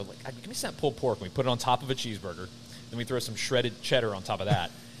cheeseburger. So like, give me some pulled pork, and we put it on top of a cheeseburger. Then we throw some shredded cheddar on top of that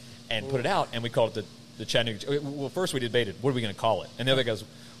and put it out, and we called it the Chattanooga. Well, first we debated, what are we going to call it? And the other goes,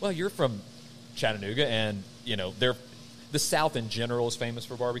 well, you're from Chattanooga, and, the South in general is famous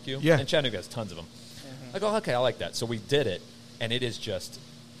for barbecue. Yeah. And Chattanooga has tons of them. I go, okay, I like that. So we did it, and it is just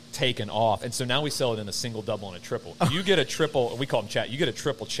taken off. And so now we sell it in a single, double, and a triple. You get a triple, we call them chat. You get a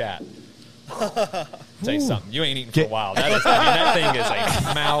triple chat. Tell you something, you ain't eating for a while. That thing is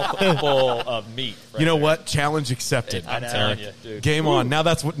a mouthful of meat. Right You know there. what? Challenge accepted. I'm telling you, dude. Game on. Now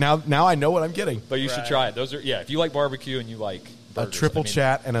that's what. Now I know what I'm getting. But you should Right. try it. Those are if you like barbecue and you like A burgers, triple I mean,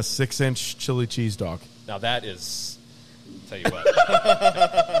 chat and a 6-inch chili cheese dog. Now that is. Tell you what,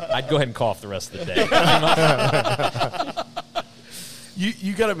 I'd go ahead and cough the rest of the day.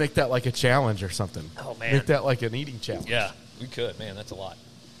 You got to make that like a challenge or something. Oh, man. Make that like an eating challenge. Yeah, we could. Man, that's a lot.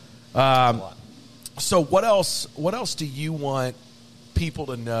 That's a lot. So what else? What else do you want people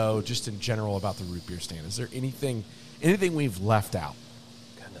to know, just in general, about the root beer stand? Is there anything we've left out?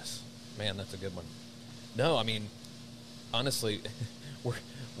 Goodness, man, that's a good one. No, I mean, honestly,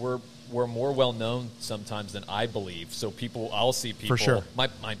 we're more well known sometimes than I believe. So I'll see people. For sure.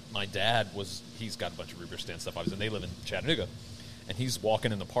 My dad he's got a bunch of root beer stand stuff, obviously, and they live in Chattanooga, and he's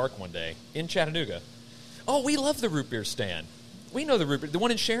walking in the park one day in Chattanooga. Oh, we love the root beer stand. We know the root beer, the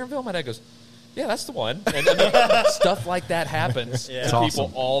one in Sharonville. My dad goes, yeah, that's the one. And I mean, stuff like that happens Yeah. to It's people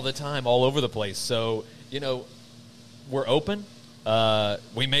awesome. all the time, all over the place. So, we're open.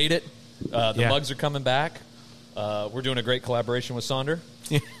 We made it. The Yeah. mugs are coming back. We're doing a great collaboration with Sonder.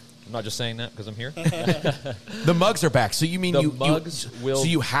 I'm not just saying that because I'm here. The mugs are back. So you mean The mugs will- So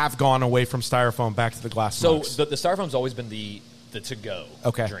you have gone away from styrofoam back to the glass So mugs. the styrofoam's always been the to-go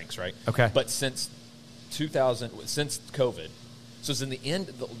Okay. drinks, right? Okay. But since COVID, so it's in the end,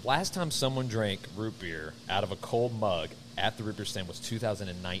 the last time someone drank root beer out of a cold mug at the root beer stand was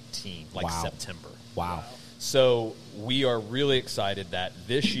 2019, like Wow. September. Wow. So we are really excited that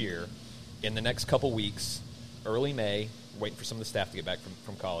this year, in the next couple weeks, early May, waiting for some of the staff to get back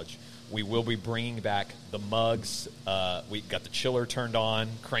from college, we will be bringing back the mugs. We got the chiller turned on,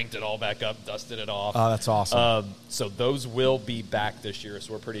 cranked it all back up, dusted it off. Oh, that's awesome. So those will be back this year.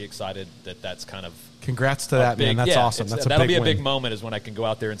 So we're pretty excited that that's kind of Congrats to that, man. That's awesome. That's that'll a be big a big win. moment is when I can go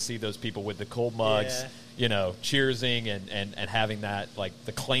out there and see those people with the cold mugs, cheersing and having that, like,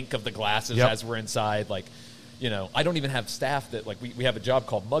 the clink of the glasses Yep. as we're inside. Like, I don't even have staff that, like, we have a job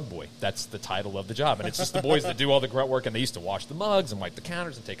called Mug Boy. That's the title of the job. And it's just the boys that do all the grunt work, and they used to wash the mugs and wipe the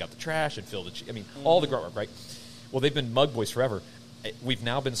counters and take out the trash and fill the all the grunt work, right? Well, they've been Mug Boys forever. We've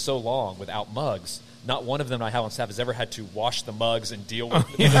now been so long without mugs. Not one of them I have on staff has ever had to wash the mugs and deal with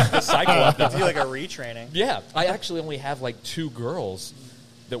the cycle of them. Do like a retraining. Yeah, I actually only have like 2 girls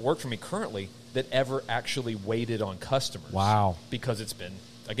that work for me currently that ever actually waited on customers. Wow. Because it's been,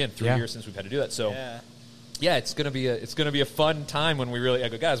 again, 3 Yeah. years since we've had to do that. So Yeah. yeah, it's gonna be a fun time when we really, I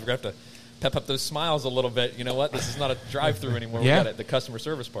go, guys, we're gonna have to pep up those smiles a little bit. You know what? This is not a drive-through anymore. Yeah. We got it, the customer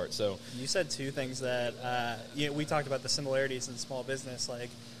service part. So You said 2 things that we talked about the similarities in small business. Like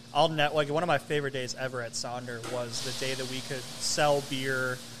like one of my favorite days ever at Sonder was the day that we could sell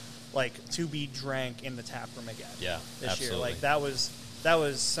beer, like to be drank in the tap room again. Yeah, this absolutely. year, like that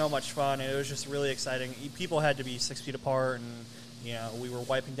was so much fun, and it was just really exciting. People had to be 6 feet apart, and we were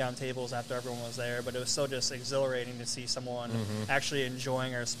wiping down tables after everyone was there, but it was still just exhilarating to see someone actually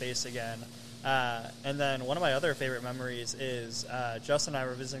enjoying our space again. And then one of my other favorite memories is Justin and I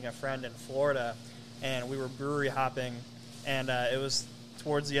were visiting a friend in Florida, and we were brewery hopping, and it was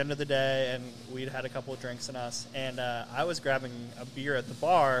towards the end of the day, and we'd had a couple of drinks in us, and I was grabbing a beer at the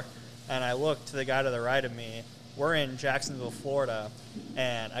bar, and I looked to the guy to the right of me. We're in Jacksonville, Florida,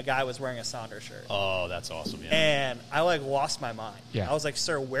 and a guy was wearing a Sonder shirt. Oh, that's awesome, yeah. And I, lost my mind. Yeah. I was like,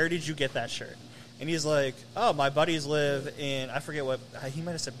 sir, where did you get that shirt? And he's like, oh, my buddies live in, I forget what, he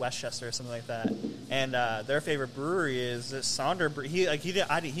might have said Westchester or something like that. And their favorite brewery is this Sonder. He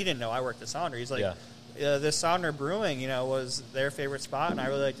didn't know I worked at Sonder. He's like, this Sonder Brewing, was their favorite spot, and I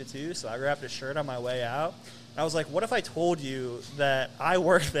really liked it too. So I grabbed a shirt on my way out. And I was like, what if I told you that I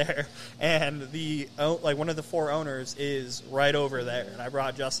work there and one of the 4 owners is right over there? And I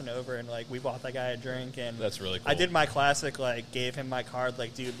brought Justin over, and we bought that guy a drink. And that's really cool. I did my classic, gave him my card,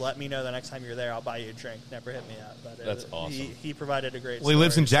 dude, let me know the next time you're there, I'll buy you a drink. Never hit me up. But that's awesome. He provided a great Well, he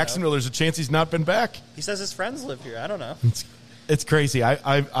lives in Jacksonville. So. There's a chance he's not been back. He says his friends live here. I don't know. It's crazy.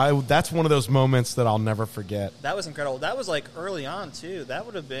 I that's one of those moments that I'll never forget. That was incredible. That was early on too. That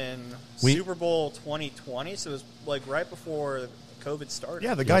would have been Super Bowl 2020. So it was right before COVID started.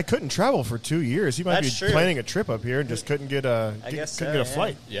 Yeah, the guy couldn't travel for 2 years. He might That's be true. planning a trip up here and just couldn't get a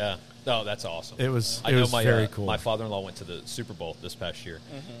flight. Yeah. No, that's awesome. It was my, very cool. My father-in-law went to the Super Bowl this past year,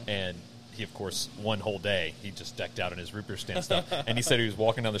 and he, of course, one whole day, he just decked out in his root beer stand stuff. And he said he was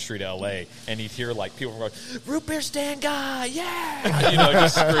walking down the street of L.A., and he'd hear, people going, root beer stand guy, yeah!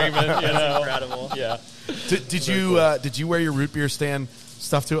 Just screaming, That's incredible. Yeah. Did you wear your root beer stand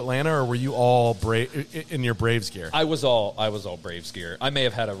stuff to Atlanta, or were you all in your Braves gear? I was all Braves gear. I may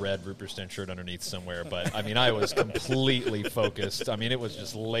have had a red root beer stand shirt underneath somewhere, but I was completely focused. It was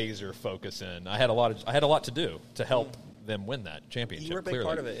just laser focus in. I had a lot to do to help them win that championship. You were a big clearly.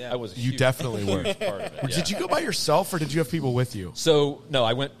 part of it, yeah. I was. You definitely were. Part of it. Yeah. Did you go by yourself, or did you have people with you? So no,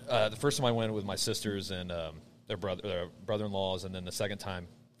 I went. The first time I went with my sisters and their brother-in-laws, and then the second time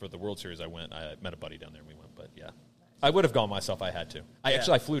for the World Series I met a buddy down there and we went. But yeah, I would have gone myself. I had to.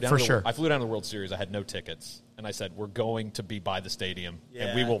 I flew down. I flew down to the World Series. I had no tickets, and I said, "We're going to be by the stadium,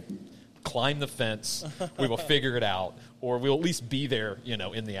 and we will climb the fence. We will figure it out, or we'll at least be there,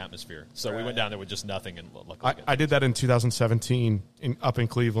 in the atmosphere." So we went down there with just nothing, and luckily I did that in 2017 up in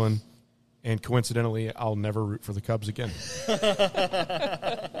Cleveland, and coincidentally, I'll never root for the Cubs again.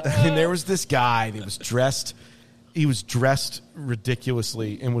 There was this guy that was dressed. He was dressed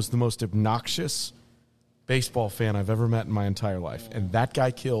ridiculously and was the most obnoxious baseball fan I've ever met in my entire life. And that guy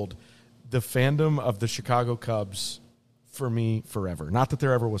killed the fandom of the Chicago Cubs for me forever. Not that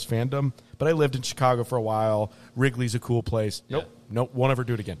there ever was fandom, but I lived in Chicago for a while. Wrigley's a cool place. Yeah. Nope, won't ever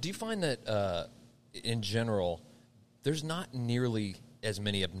do it again. Do you find that, in general, there's not nearly as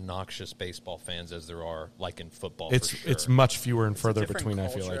many obnoxious baseball fans as there are, in football? It's much fewer and further between, I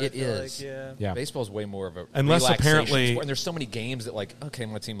feel like. It is. Yeah. Baseball's way more of a unless relaxation apparently sport, and there's so many games that okay,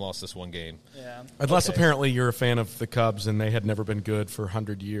 my team lost this one game. Yeah. Unless apparently you're a fan of the Cubs and they had never been good for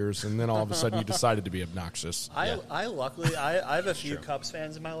 100 years, and then all of a sudden you decided to be obnoxious. I luckily I have a few Cubs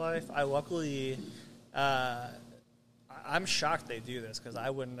fans in my life. I'm shocked they do this because I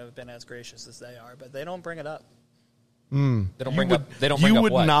wouldn't have been as gracious as they are, but they don't bring it up. They don't bring up. They don't bring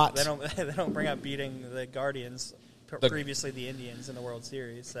up what? Not. They don't bring up beating the Guardians, previously the Indians, in the World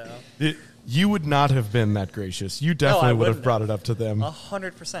Series. So you would not have been that gracious. You definitely would have brought it up to them.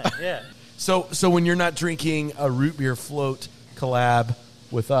 100%. Yeah. So when you're not drinking a root beer float collab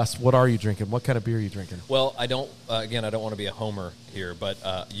with us, what are you drinking? What kind of beer are you drinking? Well, I don't. Again, I don't want to be a homer here,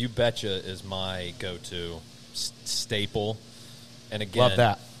 but You Betcha is my go-to staple, and again, love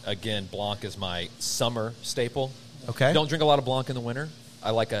that. Again, Blanc is my summer staple. Okay. Don't drink a lot of Blanc in the winter.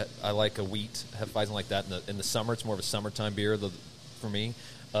 I like a wheat Hefeweizen like that. In the summer, it's more of a summertime beer for me.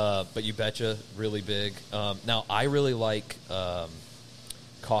 But You Betcha, really big. Now, I really like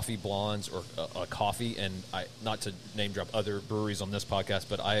coffee blondes or coffee, and not to name drop other breweries on this podcast,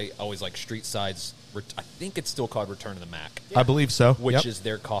 but I always like Street Side's. I think it's still called Return of the Mac. I believe so. Which is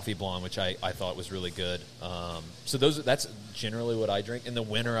their coffee blonde, which I thought was really good. So that's generally what I drink. In the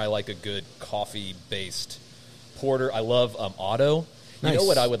winter, I like a good coffee-based porter. I love Otto. Nice. You know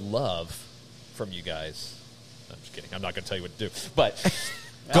what I would love from you guys? I'm just kidding. I'm not going to tell you what to do. But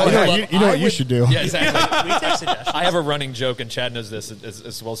Go ahead. You know what you should do. Yeah, exactly. We take suggestions. I have a running joke, and Chad knows this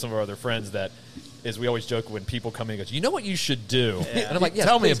as well as some of our other friends, that is we always joke when people come in and goes, you know what you should do? Yeah. And I'm like, yeah,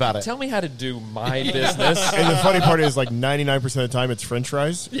 Tell me please, about it. Tell me how to do my business. And the funny part is, like 99% of the time, it's French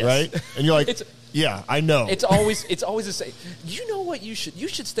fries, Yes. right? And you're like, It's- yeah, I know. It's always the same. You know what you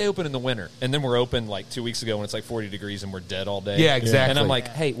should stay open in the winter, and then we're open like 2 weeks ago when it's like 40 degrees and we're dead all day. Yeah, exactly. And I'm like,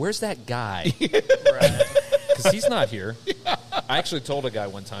 hey, where's that guy? Right. Because he's not here. I actually told a guy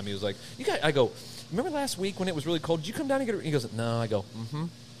one time. He was like, "You guys," I go, "Remember last week when it was really cold? Did you come down and get?" He goes, "No." I go, "Mm-hmm."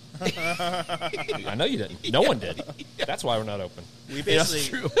 I know you didn't. No one did. That's why we're not open. We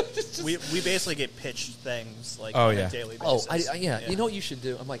basically true. we basically get pitched things like Oh, on yeah. a daily Oh, basis. yeah. You know what you should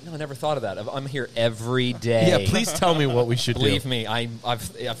do? I'm like, no, I never thought of that. I'm here every day. Yeah, please tell me what we should Believe do. me, I've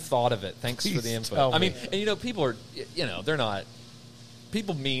thought of it. Thanks for Please the input. tell I mean, me. and people are, they're not.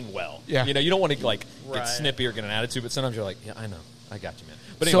 People mean well. Yeah. You don't want to Right. get snippy or get an attitude, but sometimes you're like, yeah, I know, I got you, man.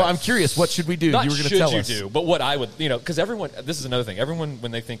 But So anyway, I'm curious, what should we do? not You were going to should tell you us. do, but what I would, because everyone. This is another thing. Everyone,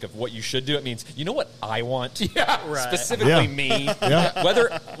 when they think of what you should do, it means you know what I want. Yeah, Right. Specifically Yeah. me.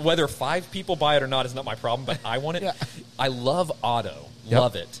 Yeah. Whether 5 people buy it or not is not my problem, but I want it. Yeah. I love Otto. Yep.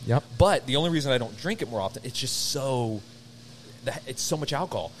 Love it. Yep. But the only reason I don't drink it more often, it's just so. It's so much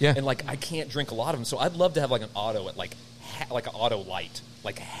alcohol. Yeah. And I can't drink a lot of them, so I'd love to have like an Otto at like an Otto Light,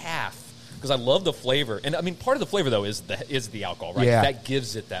 like half. Because I love the flavor, and I mean, part of the flavor though is the alcohol, right? Yeah. That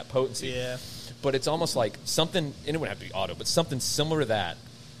gives it that potency. Yeah. But it's almost like something, and it wouldn't have to be Otto, but something similar to that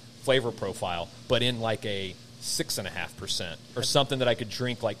flavor profile, but in like a 6.5%, or something that I could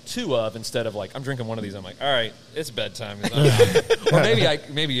drink like 2 of instead of like I'm drinking one of these. I'm like, all right, it's bedtime. Or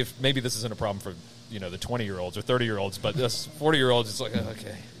maybe this isn't a problem for the 20-year-olds or 30-years-olds, but this 40-year-olds, it's like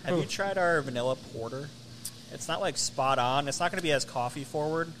okay. Have you tried our vanilla porter? It's not like spot on. It's not going to be as coffee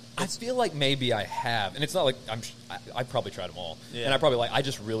forward. I feel like maybe I have, and it's not like I probably tried them all, Yeah. and I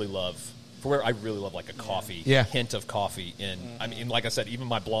just really love. I really love like a coffee hint of coffee in. I mean, like I said, even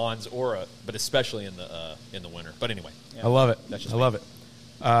my blondes but especially in the winter. But anyway, I love it. That's just I me. love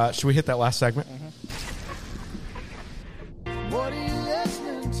it. Should we hit that last segment? What are you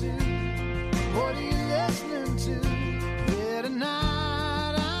listening to? What are you listening to? Yeah,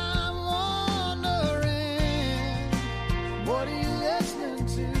 tonight I'm wondering. What are you listening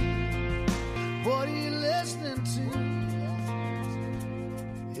to? What are you listening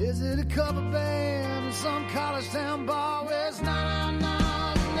to? Is it a cover band in some college town bar where it's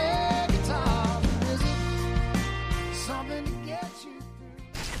 999 and air guitar? Or is it something to get you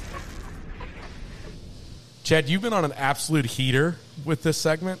through? Chad, you've been on an absolute heater with this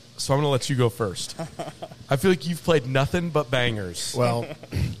segment, so I'm going to let you go first. I feel like you've played nothing but bangers. Well,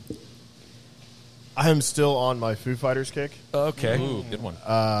 I am still on my Foo Fighters kick. Okay. Ooh, good one.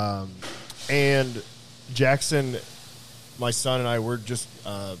 And Jackson, my son, and I, we're just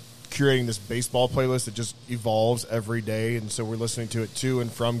curating this baseball playlist that just evolves every day, and so we're listening to it to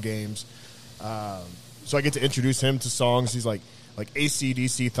and from games. So I get to introduce him to songs. He's like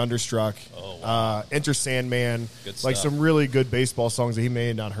AC/DC, Thunderstruck, Oh, wow. Enter Sandman, Good like stuff. some really good baseball songs that he may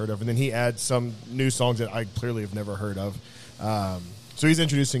have not heard of, and then he adds some new songs that I clearly have never heard of. So he's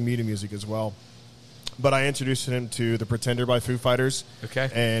introducing me to music as well. But I introduced him to The Pretender by Foo Fighters. Okay.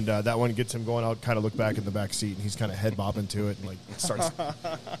 And that one gets him going. I'll kind of look back in the back seat, and he's kind of head bobbing to it, and like it starts,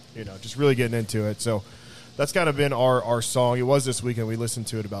 just really getting into it. So that's kind of been our song. It was this weekend. We listened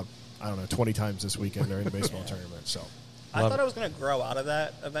to it about 20 times this weekend during the baseball tournament. So I thought I was going to grow out of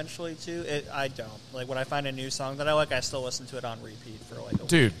that eventually too. I don't. Like when I find a new song that I like, I still listen to it on repeat for like a week.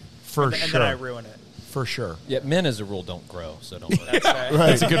 Dude, for and sure. then I ruin it. For sure. Yeah, men as a rule don't grow, so don't worry. That's right. right.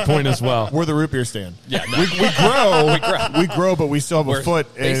 That's a good point as well. We're the root beer stand. Yeah, no. We grow, but we still have a We're foot.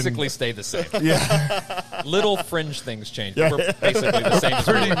 And, basically stay the same. yeah. Little fringe things change. Yeah. We're basically the same as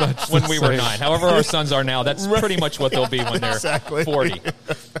Pretty we were much when the we were same. 9. However our sons are now, that's pretty much what they'll be when they're Exactly. 40.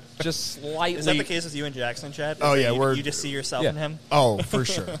 Just slightly. Is that the case with you and Jackson, Chad? Is Oh, that yeah, you just see yourself Yeah. in him. Oh, for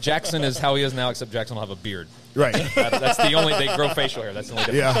sure. Jackson is how he is now, except Jackson will have a beard. Right. That's the only, they grow facial hair. That's the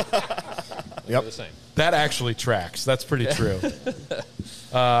only difference. Yeah. They're Yep. the same. That actually tracks. That's pretty true.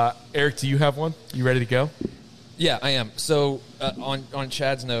 Eric, do you have one? You ready to go? Yeah, I am. So on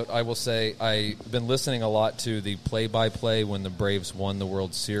Chad's note, I will say I've been listening a lot to the play-by-play when the Braves won the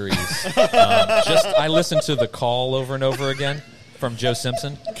World Series. I listened to The Call over and over again from Joe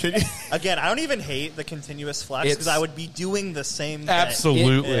Simpson. Can you, Again, I don't even hate the continuous flex because It's- I would be doing the same thing.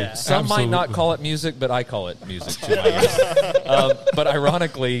 Absolutely. Yeah. Some might not Absolutely. call it music, but I call it music to my ears. But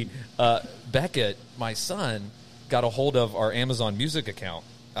ironically, Beckett, my son, got a hold of our Amazon Music account.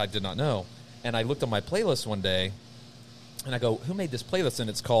 I did not know. And I looked on my playlist one day, and I go, who made this playlist? And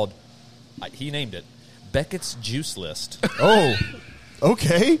it's called, he named it, Beckett's Juice List. oh,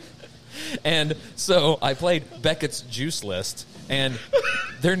 okay. And so I played Beckett's Juice List, and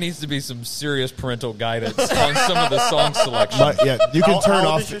There needs to be some serious parental guidance on some of the song selection. You can turn How old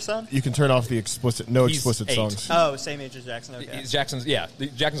off. is your son? You can turn off the explicit, no He's explicit 8. songs. Oh, same age as Jackson. Okay. Jackson's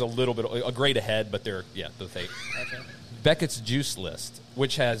a little bit a grade ahead, but they're both 8. Okay. Beckett's Juice List,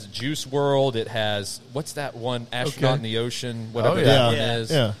 which has Juice World. It has what's that one? Astronaut in the Ocean. Whatever yeah. that one Yeah.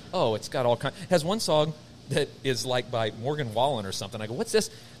 is. Yeah. Oh, it's got all kinds. It has one song that is like by Morgan Wallen or something. I go, what's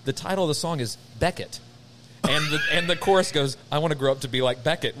this? The title of the song is Beckett. And the chorus goes, I want to grow up to be like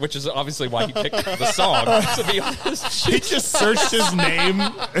Beckett, which is obviously why he picked the song, to be honest. He just searched his name.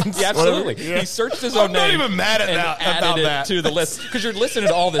 And Yeah, absolutely. Yeah. He searched his own name. I'm not even mad at and that- added about it that. to the list. Because you're listening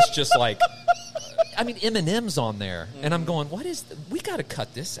to all this just like, I mean, Eminem's on there. And I'm going, we got to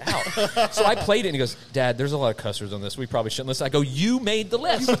cut this out. So I played it, and he goes, Dad, there's a lot of cuss words on this. We probably shouldn't listen. I go, you made the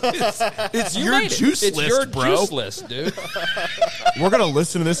list. It's You your made it. juice It's list, your bro. juice list, dude. We're going to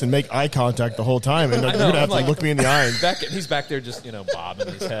listen to this and make eye contact the whole time. And you're I know, going to have I'm like- to look me in the eye. He's back there just, bobbing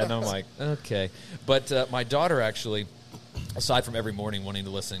his head. And I'm like, okay. But my daughter actually, aside from every morning wanting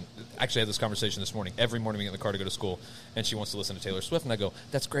to listen, actually I had this conversation this morning. Every morning we get in the car to go to school, and she wants to listen to Taylor Swift. And I go,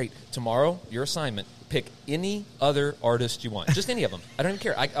 that's great. Tomorrow, your assignment, pick any other artist you want. Just any of them. I don't even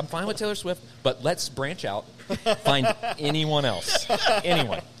care. I'm fine with Taylor Swift, but let's branch out. Find anyone else.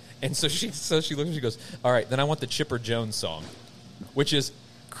 Anyone. And so she looks and she goes, all right, then I want the Chipper Jones song, which is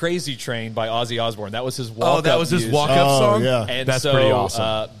Crazy Train by Ozzy Osbourne. That was his walk-up. Oh, that was his use. walk-up Oh, song? yeah. And That's so, pretty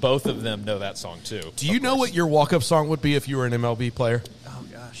awesome. Both of them know that song, too. Do you know what your walk-up song would be if you were an MLB player? Oh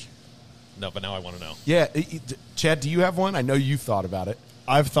gosh. No, but now I want to know. Yeah. Chad, do you have one? I know you've thought about it.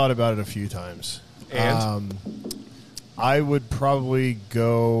 I've thought about it a few times. And? I would probably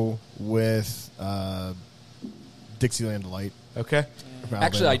go with Dixieland Delight. Okay. from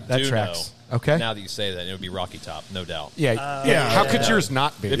Actually, I Alabama. do tracks. know. Okay. Now that you say that, it would be Rocky Top, no doubt. Yeah. yeah. How could yours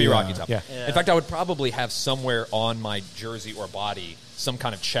not be? It'd be Rocky Top. Yeah. Yeah. In fact, I would probably have somewhere on my jersey or body some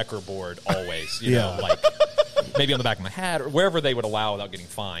kind of checkerboard always. You know, Yeah. like maybe on the back of my hat or wherever they would allow without getting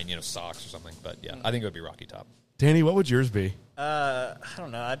fined, socks or something. But yeah, I think it would be Rocky Top. Danny, what would yours be? I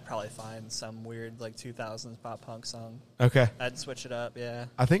don't know. I'd probably find some weird 2000s pop punk song. Okay. I'd switch it up. Yeah,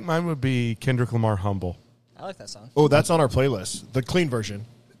 I think mine would be Kendrick Lamar, Humble. I like that song. Oh, that's on our playlist. The clean version.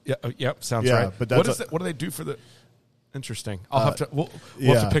 Yeah, yep, sounds Yeah, right. but what that's is it? What do they do for the? Interesting. I'll have to. We'll have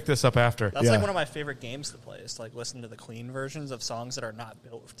yeah. to pick this up after. That's Yeah. one of my favorite games to play. Is to listen to the clean versions of songs that are not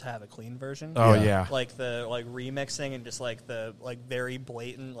built to have a clean version. Oh Yeah. yeah. Like the remixing and just the very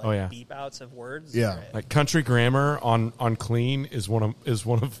blatant Oh, yeah. beep outs of words. Yeah. Right. Like Country Grammar on Clean is one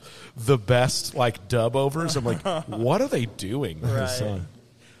of the best dub overs. I'm like, what are they doing? with this Right.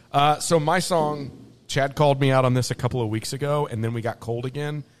 song? So my song, Chad called me out on this a couple of weeks ago, and then we got cold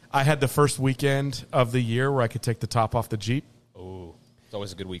again. I had the first weekend of the year where I could take the top off the Jeep. Oh, it's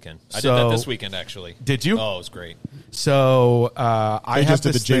always a good weekend. I So- did that this weekend, actually. Did you? Oh, it was great. So I They have just did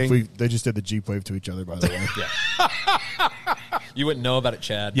the this Jeep. thing. They just did the Jeep wave to each other. By the way. Yeah. You wouldn't know about it,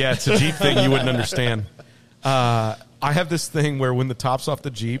 Chad. Yeah, it's a Jeep thing you wouldn't understand. I have this thing where when the top's off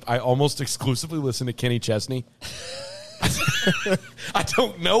the Jeep, I almost exclusively listen to Kenny Chesney. I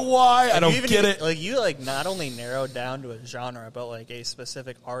don't know why. I don't You get it. You not only narrowed down to a genre, but a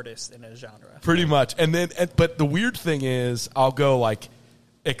specific artist in a genre. Pretty much. But the weird thing is, I'll go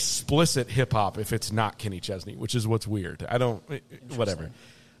explicit hip hop if it's not Kenny Chesney, which is what's weird. I don't, whatever.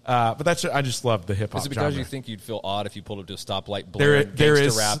 But I just love the hip hop Is it because genre. you think you'd feel odd if you pulled up to a stoplight, There blaring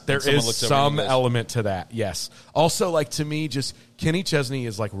is gangster rap, there and someone is looks over some and goes, element to that. Yes. Also, to me, just Kenny Chesney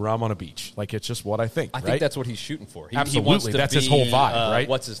is like rum on a beach. It's just what I think. I right? think that's what he's shooting for. He Absolutely. wants to That's his be, whole vibe, right?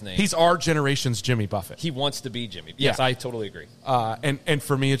 What's his name? He's our generation's Jimmy Buffett. He wants to be Jimmy. Yes, Yeah. I totally agree. And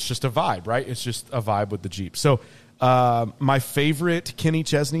for me, it's just a vibe, right? It's just a vibe with the Jeep. So my favorite Kenny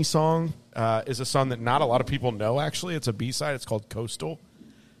Chesney song is a song that not a lot of people know, actually. It's a B-side. It's called Coastal.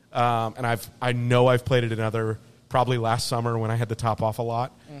 And I know I've played it probably last summer when I had the top off a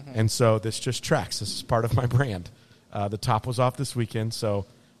lot. Mm-hmm. And so this just tracks. This is part of my brand. The top was off this weekend. So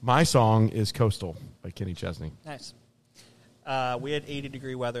my song is Coastal by Kenny Chesney. Nice. We had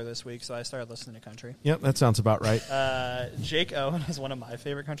 80-degree weather this week, so I started listening to country. Yep, that sounds about right. Jake Owen is one of my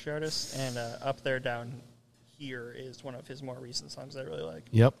favorite country artists, and Up There Down Here is one of his more recent songs I really like.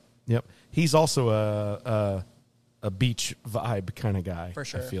 Yep. He's also a beach vibe kind of guy. For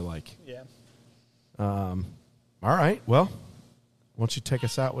sure. I feel like. Yeah. All right. Well, why don't you take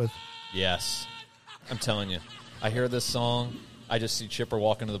us out with? Yes. I'm telling you. I hear this song. I just see Chipper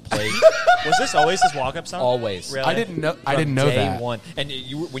walking to the plate. Was this always his walk-up song? Always. Really? I didn't know From day that. one. And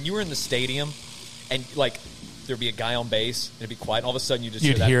when you were in the stadium, and there'd be a guy on bass, and it'd be quiet, and all of a sudden you just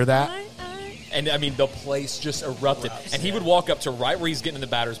You'd hear hear that. that. And, I mean, the place just erupted. And he would walk up to right where he's getting in the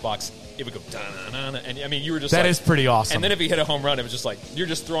batter's box. It would go, da-na-na-na. And, I mean, you were just That like... is pretty awesome. And then if he hit a home run, it was just like, you're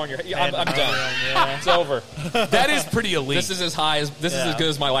just throwing your... I'm done. It's over. That is pretty elite. This is as high as... This is as good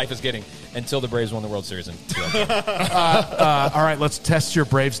as my life is getting. Until the Braves won the World Series in 2010. All right, let's test your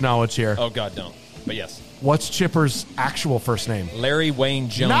Braves knowledge here. Oh, God, don't. But yes. What's Chipper's actual first name? Larry Wayne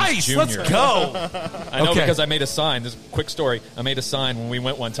Jones Nice, Jr. let's go. I know Okay. because I made a sign. This is a quick story. I made a sign when we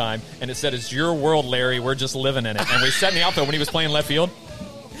went one time, and it said, "It's your world, Larry. We're just living in it." And we sat in the outfield when he was playing left field,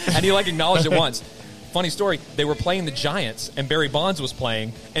 and he acknowledged it once. Funny story. They were playing the Giants, and Barry Bonds was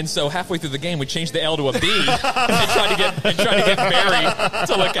playing, and so halfway through the game, we changed the L to a B and tried to get Barry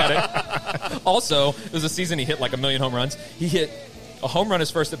to look at it. Also, there was a season he hit like 1 million home runs. He hit a home run his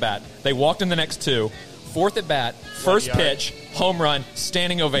first at bat. They walked in the next two. Fourth at bat, first pitch, home run,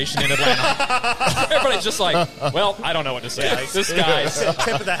 standing ovation in Atlanta. Everybody's just like, well, I don't know what to say. This guy's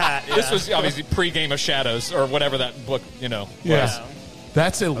Tip of the hat. This was obviously pre-Game of Shadows or whatever that book, was. Yeah.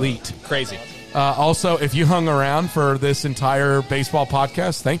 That's elite. Crazy. Also, if you hung around for this entire baseball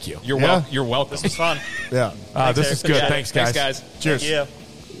podcast, thank you. You're welcome. This was fun. Yeah. This is good. Yeah. Thanks, guys. Thanks, guys. Cheers. Thank you.